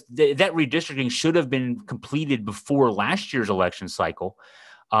because that redistricting should have been completed before last year's election cycle.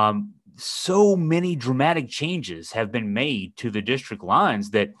 So many dramatic changes have been made to the district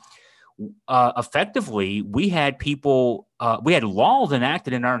lines that effectively we had laws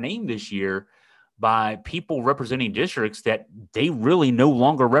enacted in our name this year by people representing districts that they really no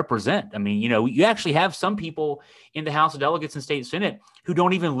longer represent. I mean, you actually have some people in the House of Delegates and State Senate who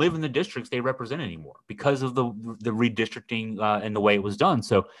don't even live in the districts they represent anymore because of the redistricting and the way it was done.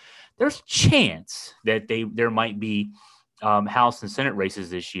 So there's a chance that there might be House and Senate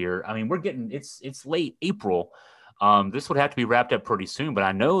races this year. I mean, it's late April. This would have to be wrapped up pretty soon, but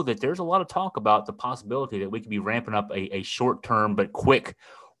I know that there's a lot of talk about the possibility that we could be ramping up a short-term but quick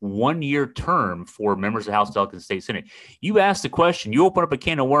one-year term for members of the House, Delegate, and State Senate. You asked the question, you open up a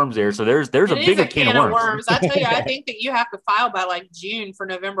can of worms there. So there's a bigger can of worms. I tell you, I think that you have to file by like June for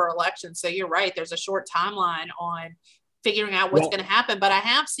November elections. So you're right. There's a short timeline on figuring out what's going to happen. But I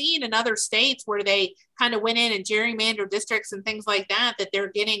have seen in other states where they kind of went in and gerrymandered districts and things like that, that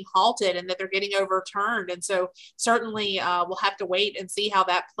they're getting halted and that they're getting overturned. And so certainly we'll have to wait and see how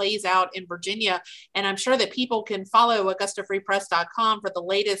that plays out in Virginia. And I'm sure that people can follow AugustaFreePress.com for the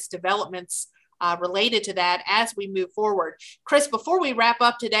latest developments related to that as we move forward. Chris, before we wrap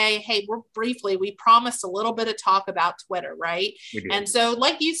up today, hey, we promised a little bit of talk about Twitter, right? And so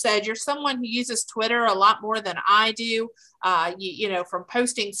like you said, you're someone who uses Twitter a lot more than I do, you know, from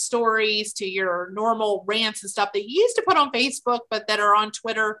posting stories to your normal rants and stuff that you used to put on Facebook, but that are on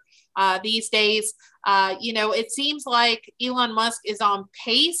Twitter these days. You know, it seems like Elon Musk is on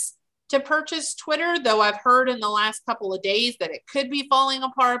pace to purchase Twitter, though I've heard in the last couple of days that it could be falling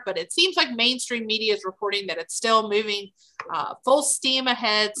apart, but it seems like mainstream media is reporting that it's still moving full steam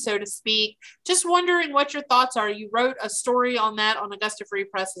ahead, so to speak. Just wondering what your thoughts are. You wrote a story on that on Augusta Free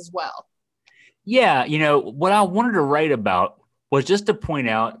Press as well. Yeah, you know, what I wanted to write about was just to point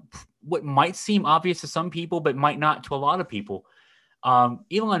out what might seem obvious to some people, but might not to a lot of people.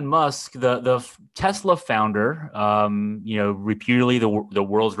 Elon Musk, the Tesla founder, you know, reputedly the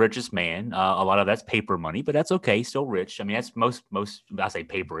world's richest man. A lot of that's paper money, but that's okay. Still rich. I mean, that's most. I say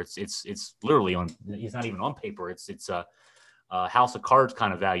paper. It's literally on. It's not even on paper. It's a house of cards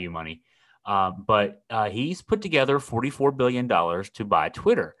kind of value money. But he's put together $44 billion to buy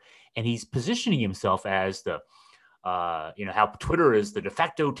Twitter, and he's positioning himself as the you know, how Twitter is the de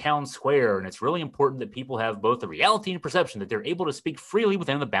facto town square. And it's really important that people have both the reality and perception that they're able to speak freely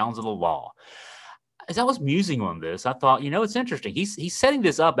within the bounds of the law. As I was musing on this, I thought, you know, it's interesting. He's setting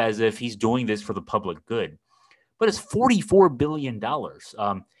this up as if he's doing this for the public good, but it's $44 billion.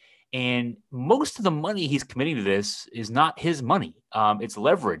 And most of the money he's committing to this is not his money. It's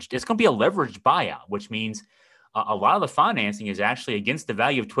leveraged. It's going to be a leveraged buyout, which means a lot of the financing is actually against the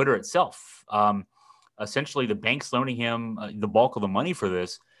value of Twitter itself. Essentially, the bank's loaning him the bulk of the money for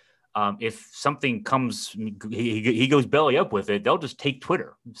this. If something comes, he goes belly up with it, they'll just take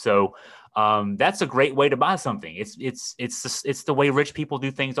Twitter. So that's a great way to buy something. It's the way rich people do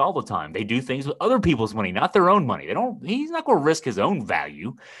things all the time. They do things with other people's money, not their own money. He's not going to risk his own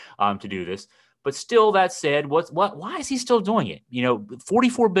value to do this. But still, that said, why is he still doing it? You know,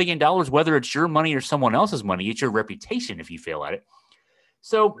 $44 billion, whether it's your money or someone else's money, it's your reputation if you fail at it.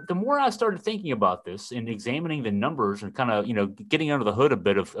 So the more I started thinking about this and examining the numbers and kind of, you know, getting under the hood a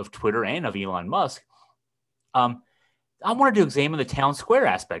bit of Twitter and of Elon Musk, I wanted to examine the town square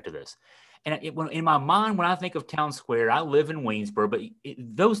aspect of this. And in my mind, when I think of town square, I live in Waynesboro, but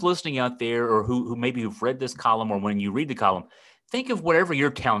those listening out there or who maybe who've read this column or when you read the column, think of whatever your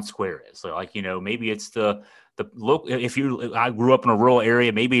town square is. So like, you know, maybe it's the local, I grew up in a rural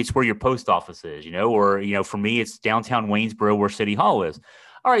area, maybe it's where your post office is, you know, or, you know, for me, it's downtown Waynesboro where City Hall is.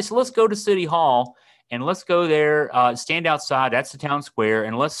 All right. So let's go to City Hall and let's go there, stand outside. That's the town square.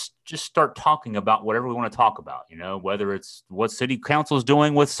 And let's just start talking about whatever we want to talk about, you know, whether it's what city council is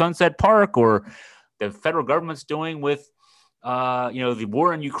doing with Sunset Park or the federal government's doing with, you know, the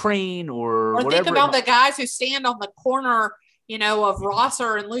war in Ukraine or whatever. Think about the guys who stand on the corner, you know, of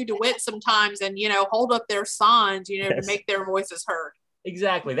Rosser and Lou DeWitt sometimes and, you know, hold up their signs, you know, to make their voices heard.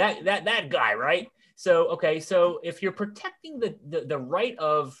 Exactly. That guy, right? So, okay. So if you're protecting the right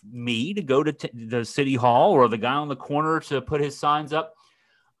of me to go to the city hall or the guy on the corner to put his signs up,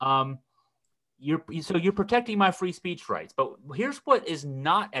 you're protecting my free speech rights. But here's what is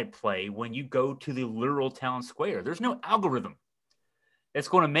not at play when you go to the literal town square. There's no algorithm that's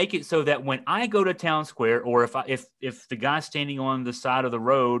going to make it so that when I go to town square, or if the guy standing on the side of the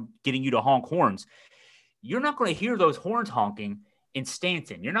road getting you to honk horns, you're not going to hear those horns honking in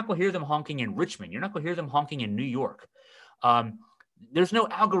Stanton. You're not going to hear them honking in Richmond. You're not going to hear them honking in New York. There's no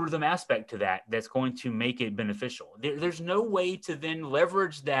algorithm aspect to that that's going to make it beneficial. There's no way to then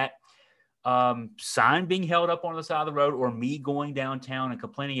leverage that sign being held up on the side of the road or me going downtown and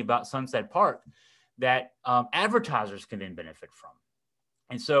complaining about Sunset Park that advertisers can then benefit from.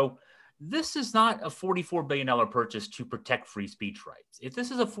 And so this is not a $44 billion purchase to protect free speech rights. If this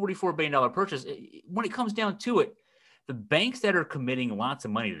is a $44 billion purchase, when it comes down to it, the banks that are committing lots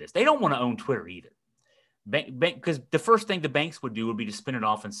of money to this, they don't want to own Twitter either. Because the first thing the banks would do would be to spin it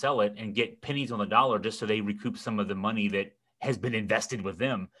off and sell it and get pennies on the dollar just so they recoup some of the money that has been invested with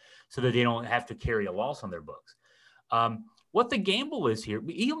them so that they don't have to carry a loss on their books. What the gamble is here,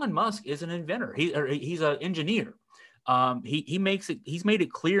 Elon Musk is an inventor. He's an engineer. He's made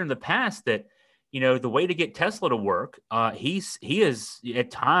it clear in the past that, the way to get Tesla to work, he has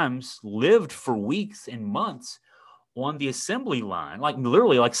at times lived for weeks and months on the assembly line, like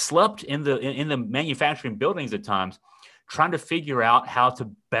literally like slept in the manufacturing buildings at times, trying to figure out how to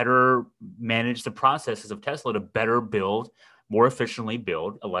better manage the processes of Tesla to better more efficiently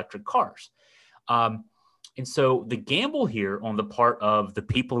build electric cars. And so the gamble here on the part of the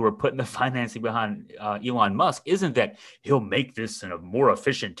people who are putting the financing behind Elon Musk isn't that he'll make this in a more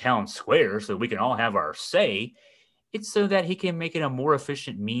efficient town square so we can all have our say. It's so that he can make it a more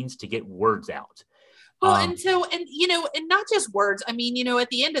efficient means to get words out. Well, and not just words. I mean, at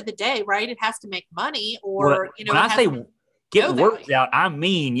the end of the day, right, it has to make money when I say get words out, I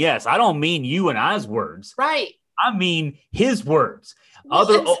mean, yes, I don't mean you and I's words. Right. I mean his words.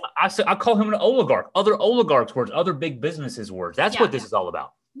 I call him an oligarch. Other oligarchs' words, other big businesses' words. That's what this is all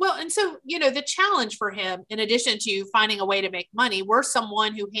about. Well, and so, the challenge for him, in addition to finding a way to make money, we're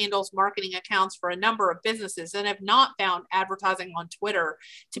someone who handles marketing accounts for a number of businesses and have not found advertising on Twitter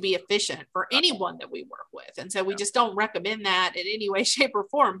to be efficient for anyone that we work with. And so we just don't recommend that in any way, shape, or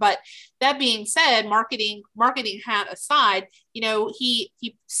form. But that being said, marketing hat aside,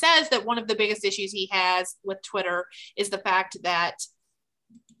 he says that one of the biggest issues he has with Twitter is the fact that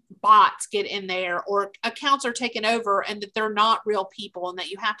bots get in there or accounts are taken over and that they're not real people and that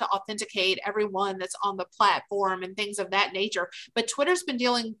you have to authenticate everyone that's on the platform and things of that nature. But Twitter's been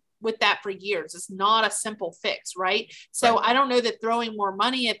dealing with that for years. It's not a simple fix, right? So I don't know that throwing more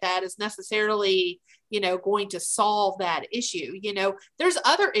money at that is necessarily, going to solve that issue. There's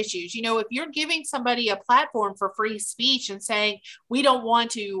other issues. If you're giving somebody a platform for free speech and saying, we don't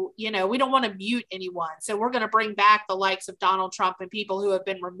want to mute anyone, so we're going to bring back the likes of Donald Trump and people who have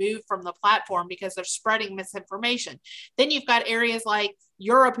been removed from the platform because they're spreading misinformation. Then you've got areas like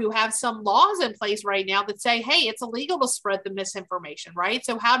Europe who have some laws in place right now that say, hey, it's illegal to spread the misinformation, right?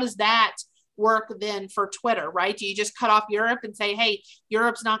 So how does that work then for Twitter, right? Do you just cut off Europe and say, hey,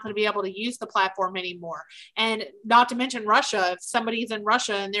 Europe's not going to be able to use the platform anymore? And not to mention Russia, if somebody's in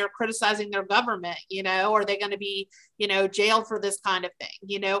Russia and they're criticizing their government, are they going to be, jailed for this kind of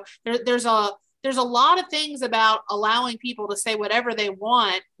thing? There's a lot of things about allowing people to say whatever they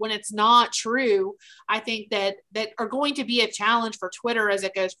want when it's not true. I think that are going to be a challenge for Twitter as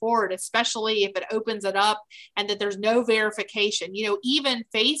it goes forward, especially if it opens it up and that there's no verification. Even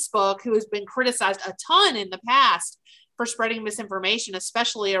Facebook, who has been criticized a ton in the past for spreading misinformation,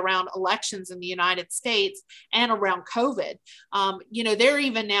 especially around elections in the United States and around COVID, they're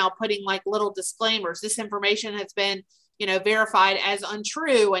even now putting like little disclaimers. This information has been verified as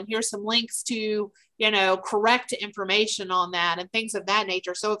untrue. And here's some links to, correct information on that and things of that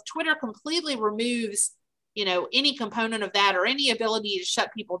nature. So if Twitter completely removes, any component of that or any ability to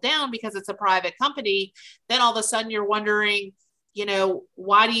shut people down because it's a private company, then all of a sudden you're wondering,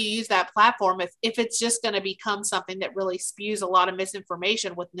 why do you use that platform if it's just going to become something that really spews a lot of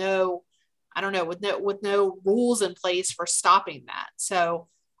misinformation with no rules in place for stopping that. So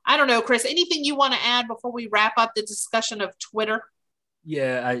I don't know, Chris, anything you want to add before we wrap up the discussion of Twitter?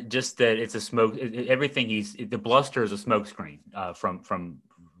 Yeah, just that it's a smoke. Everything the bluster is a smokescreen from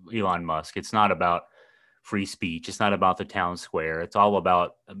Elon Musk. It's not about free speech. It's not about the town square. It's all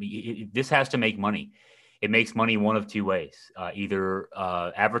about, this has to make money. It makes money one of two ways. Either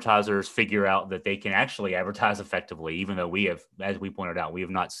advertisers figure out that they can actually advertise effectively, even though we have, as we pointed out, we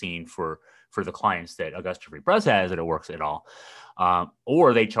have not seen for the clients that Augusta Free Press has that it works at all.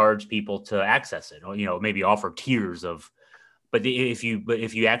 Or they charge people to access it, or, maybe offer tiers of, but if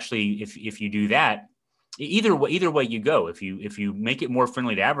you do that, either way you go, if you make it more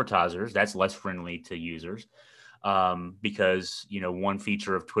friendly to advertisers, that's less friendly to users. Because, one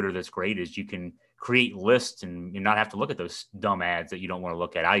feature of Twitter that's great is you can create lists and not have to look at those dumb ads that you don't want to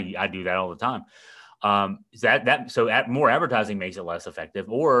look at. I do that all the time. So more advertising makes it less effective.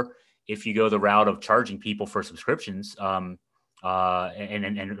 Or if you go the route of charging people for subscriptions, and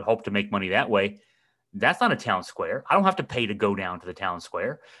hope to make money that way, that's not a town square. I don't have to pay to go down to the town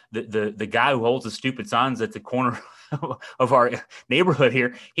square. The guy who holds the stupid signs at the corner of our neighborhood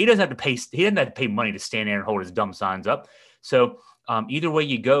here, he doesn't have to pay. He doesn't have to pay money to stand there and hold his dumb signs up. So either way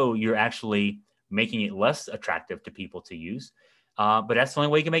you go, you're actually making it less attractive to people to use. But that's the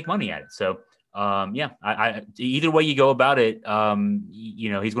only way you can make money at it. So I either way you go about it, he's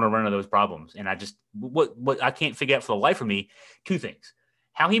going to run into those problems. And I just, what I can't figure out for the life of me, two things: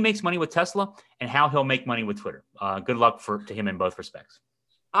 how he makes money with Tesla and how he'll make money with Twitter. Good luck to him in both respects.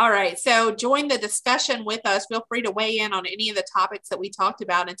 All right. So join the discussion with us. Feel free to weigh in on any of the topics that we talked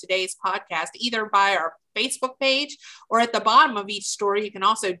about in today's podcast, either by our Facebook page or at the bottom of each story. You can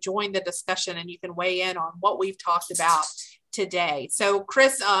also join the discussion and you can weigh in on what we've talked about today. So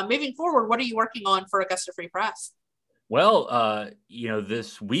Chris, moving forward, what are you working on for Augusta Free Press? Well,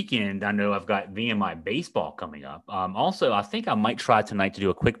 this weekend, I know I've got VMI baseball coming up. Also, I think I might try tonight to do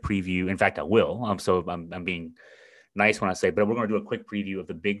a quick preview. In fact, I will. So I'm being nice when I say, but we're going to do a quick preview of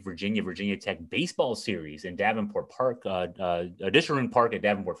the big Virginia Tech baseball series in Davenport Park, Disharoon Park at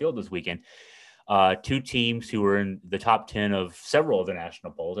Davenport Field this weekend. Two teams who are in the top 10 of several of the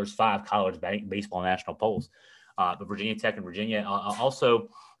national polls. There's 5 college baseball national polls, but Virginia Tech and Virginia. Also,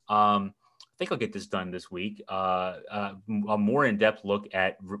 I think I'll get this done this week. A more in-depth look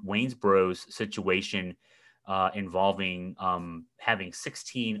at Waynesboro's situation involving having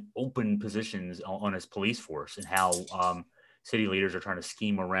 16 open positions on his police force, and how city leaders are trying to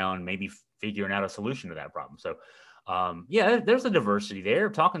scheme around maybe figuring out a solution to that problem. So, there's a diversity there,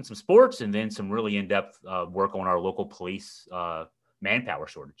 talking some sports and then some really in-depth work on our local police manpower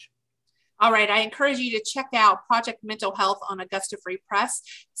shortage. All right. I encourage you to check out Project Mental Health on Augusta Free Press.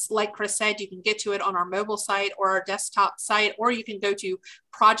 Like Chris said, you can get to it on our mobile site or our desktop site, or you can go to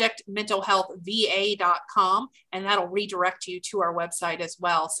projectmentalhealthva.com, and that'll redirect you to our website as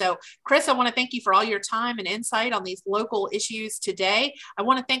well. So, Chris, I want to thank you for all your time and insight on these local issues today. I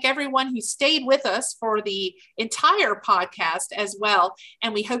want to thank everyone who stayed with us for the entire podcast as well.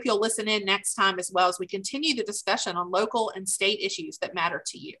 And we hope you'll listen in next time as well as we continue the discussion on local and state issues that matter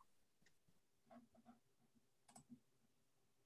to you.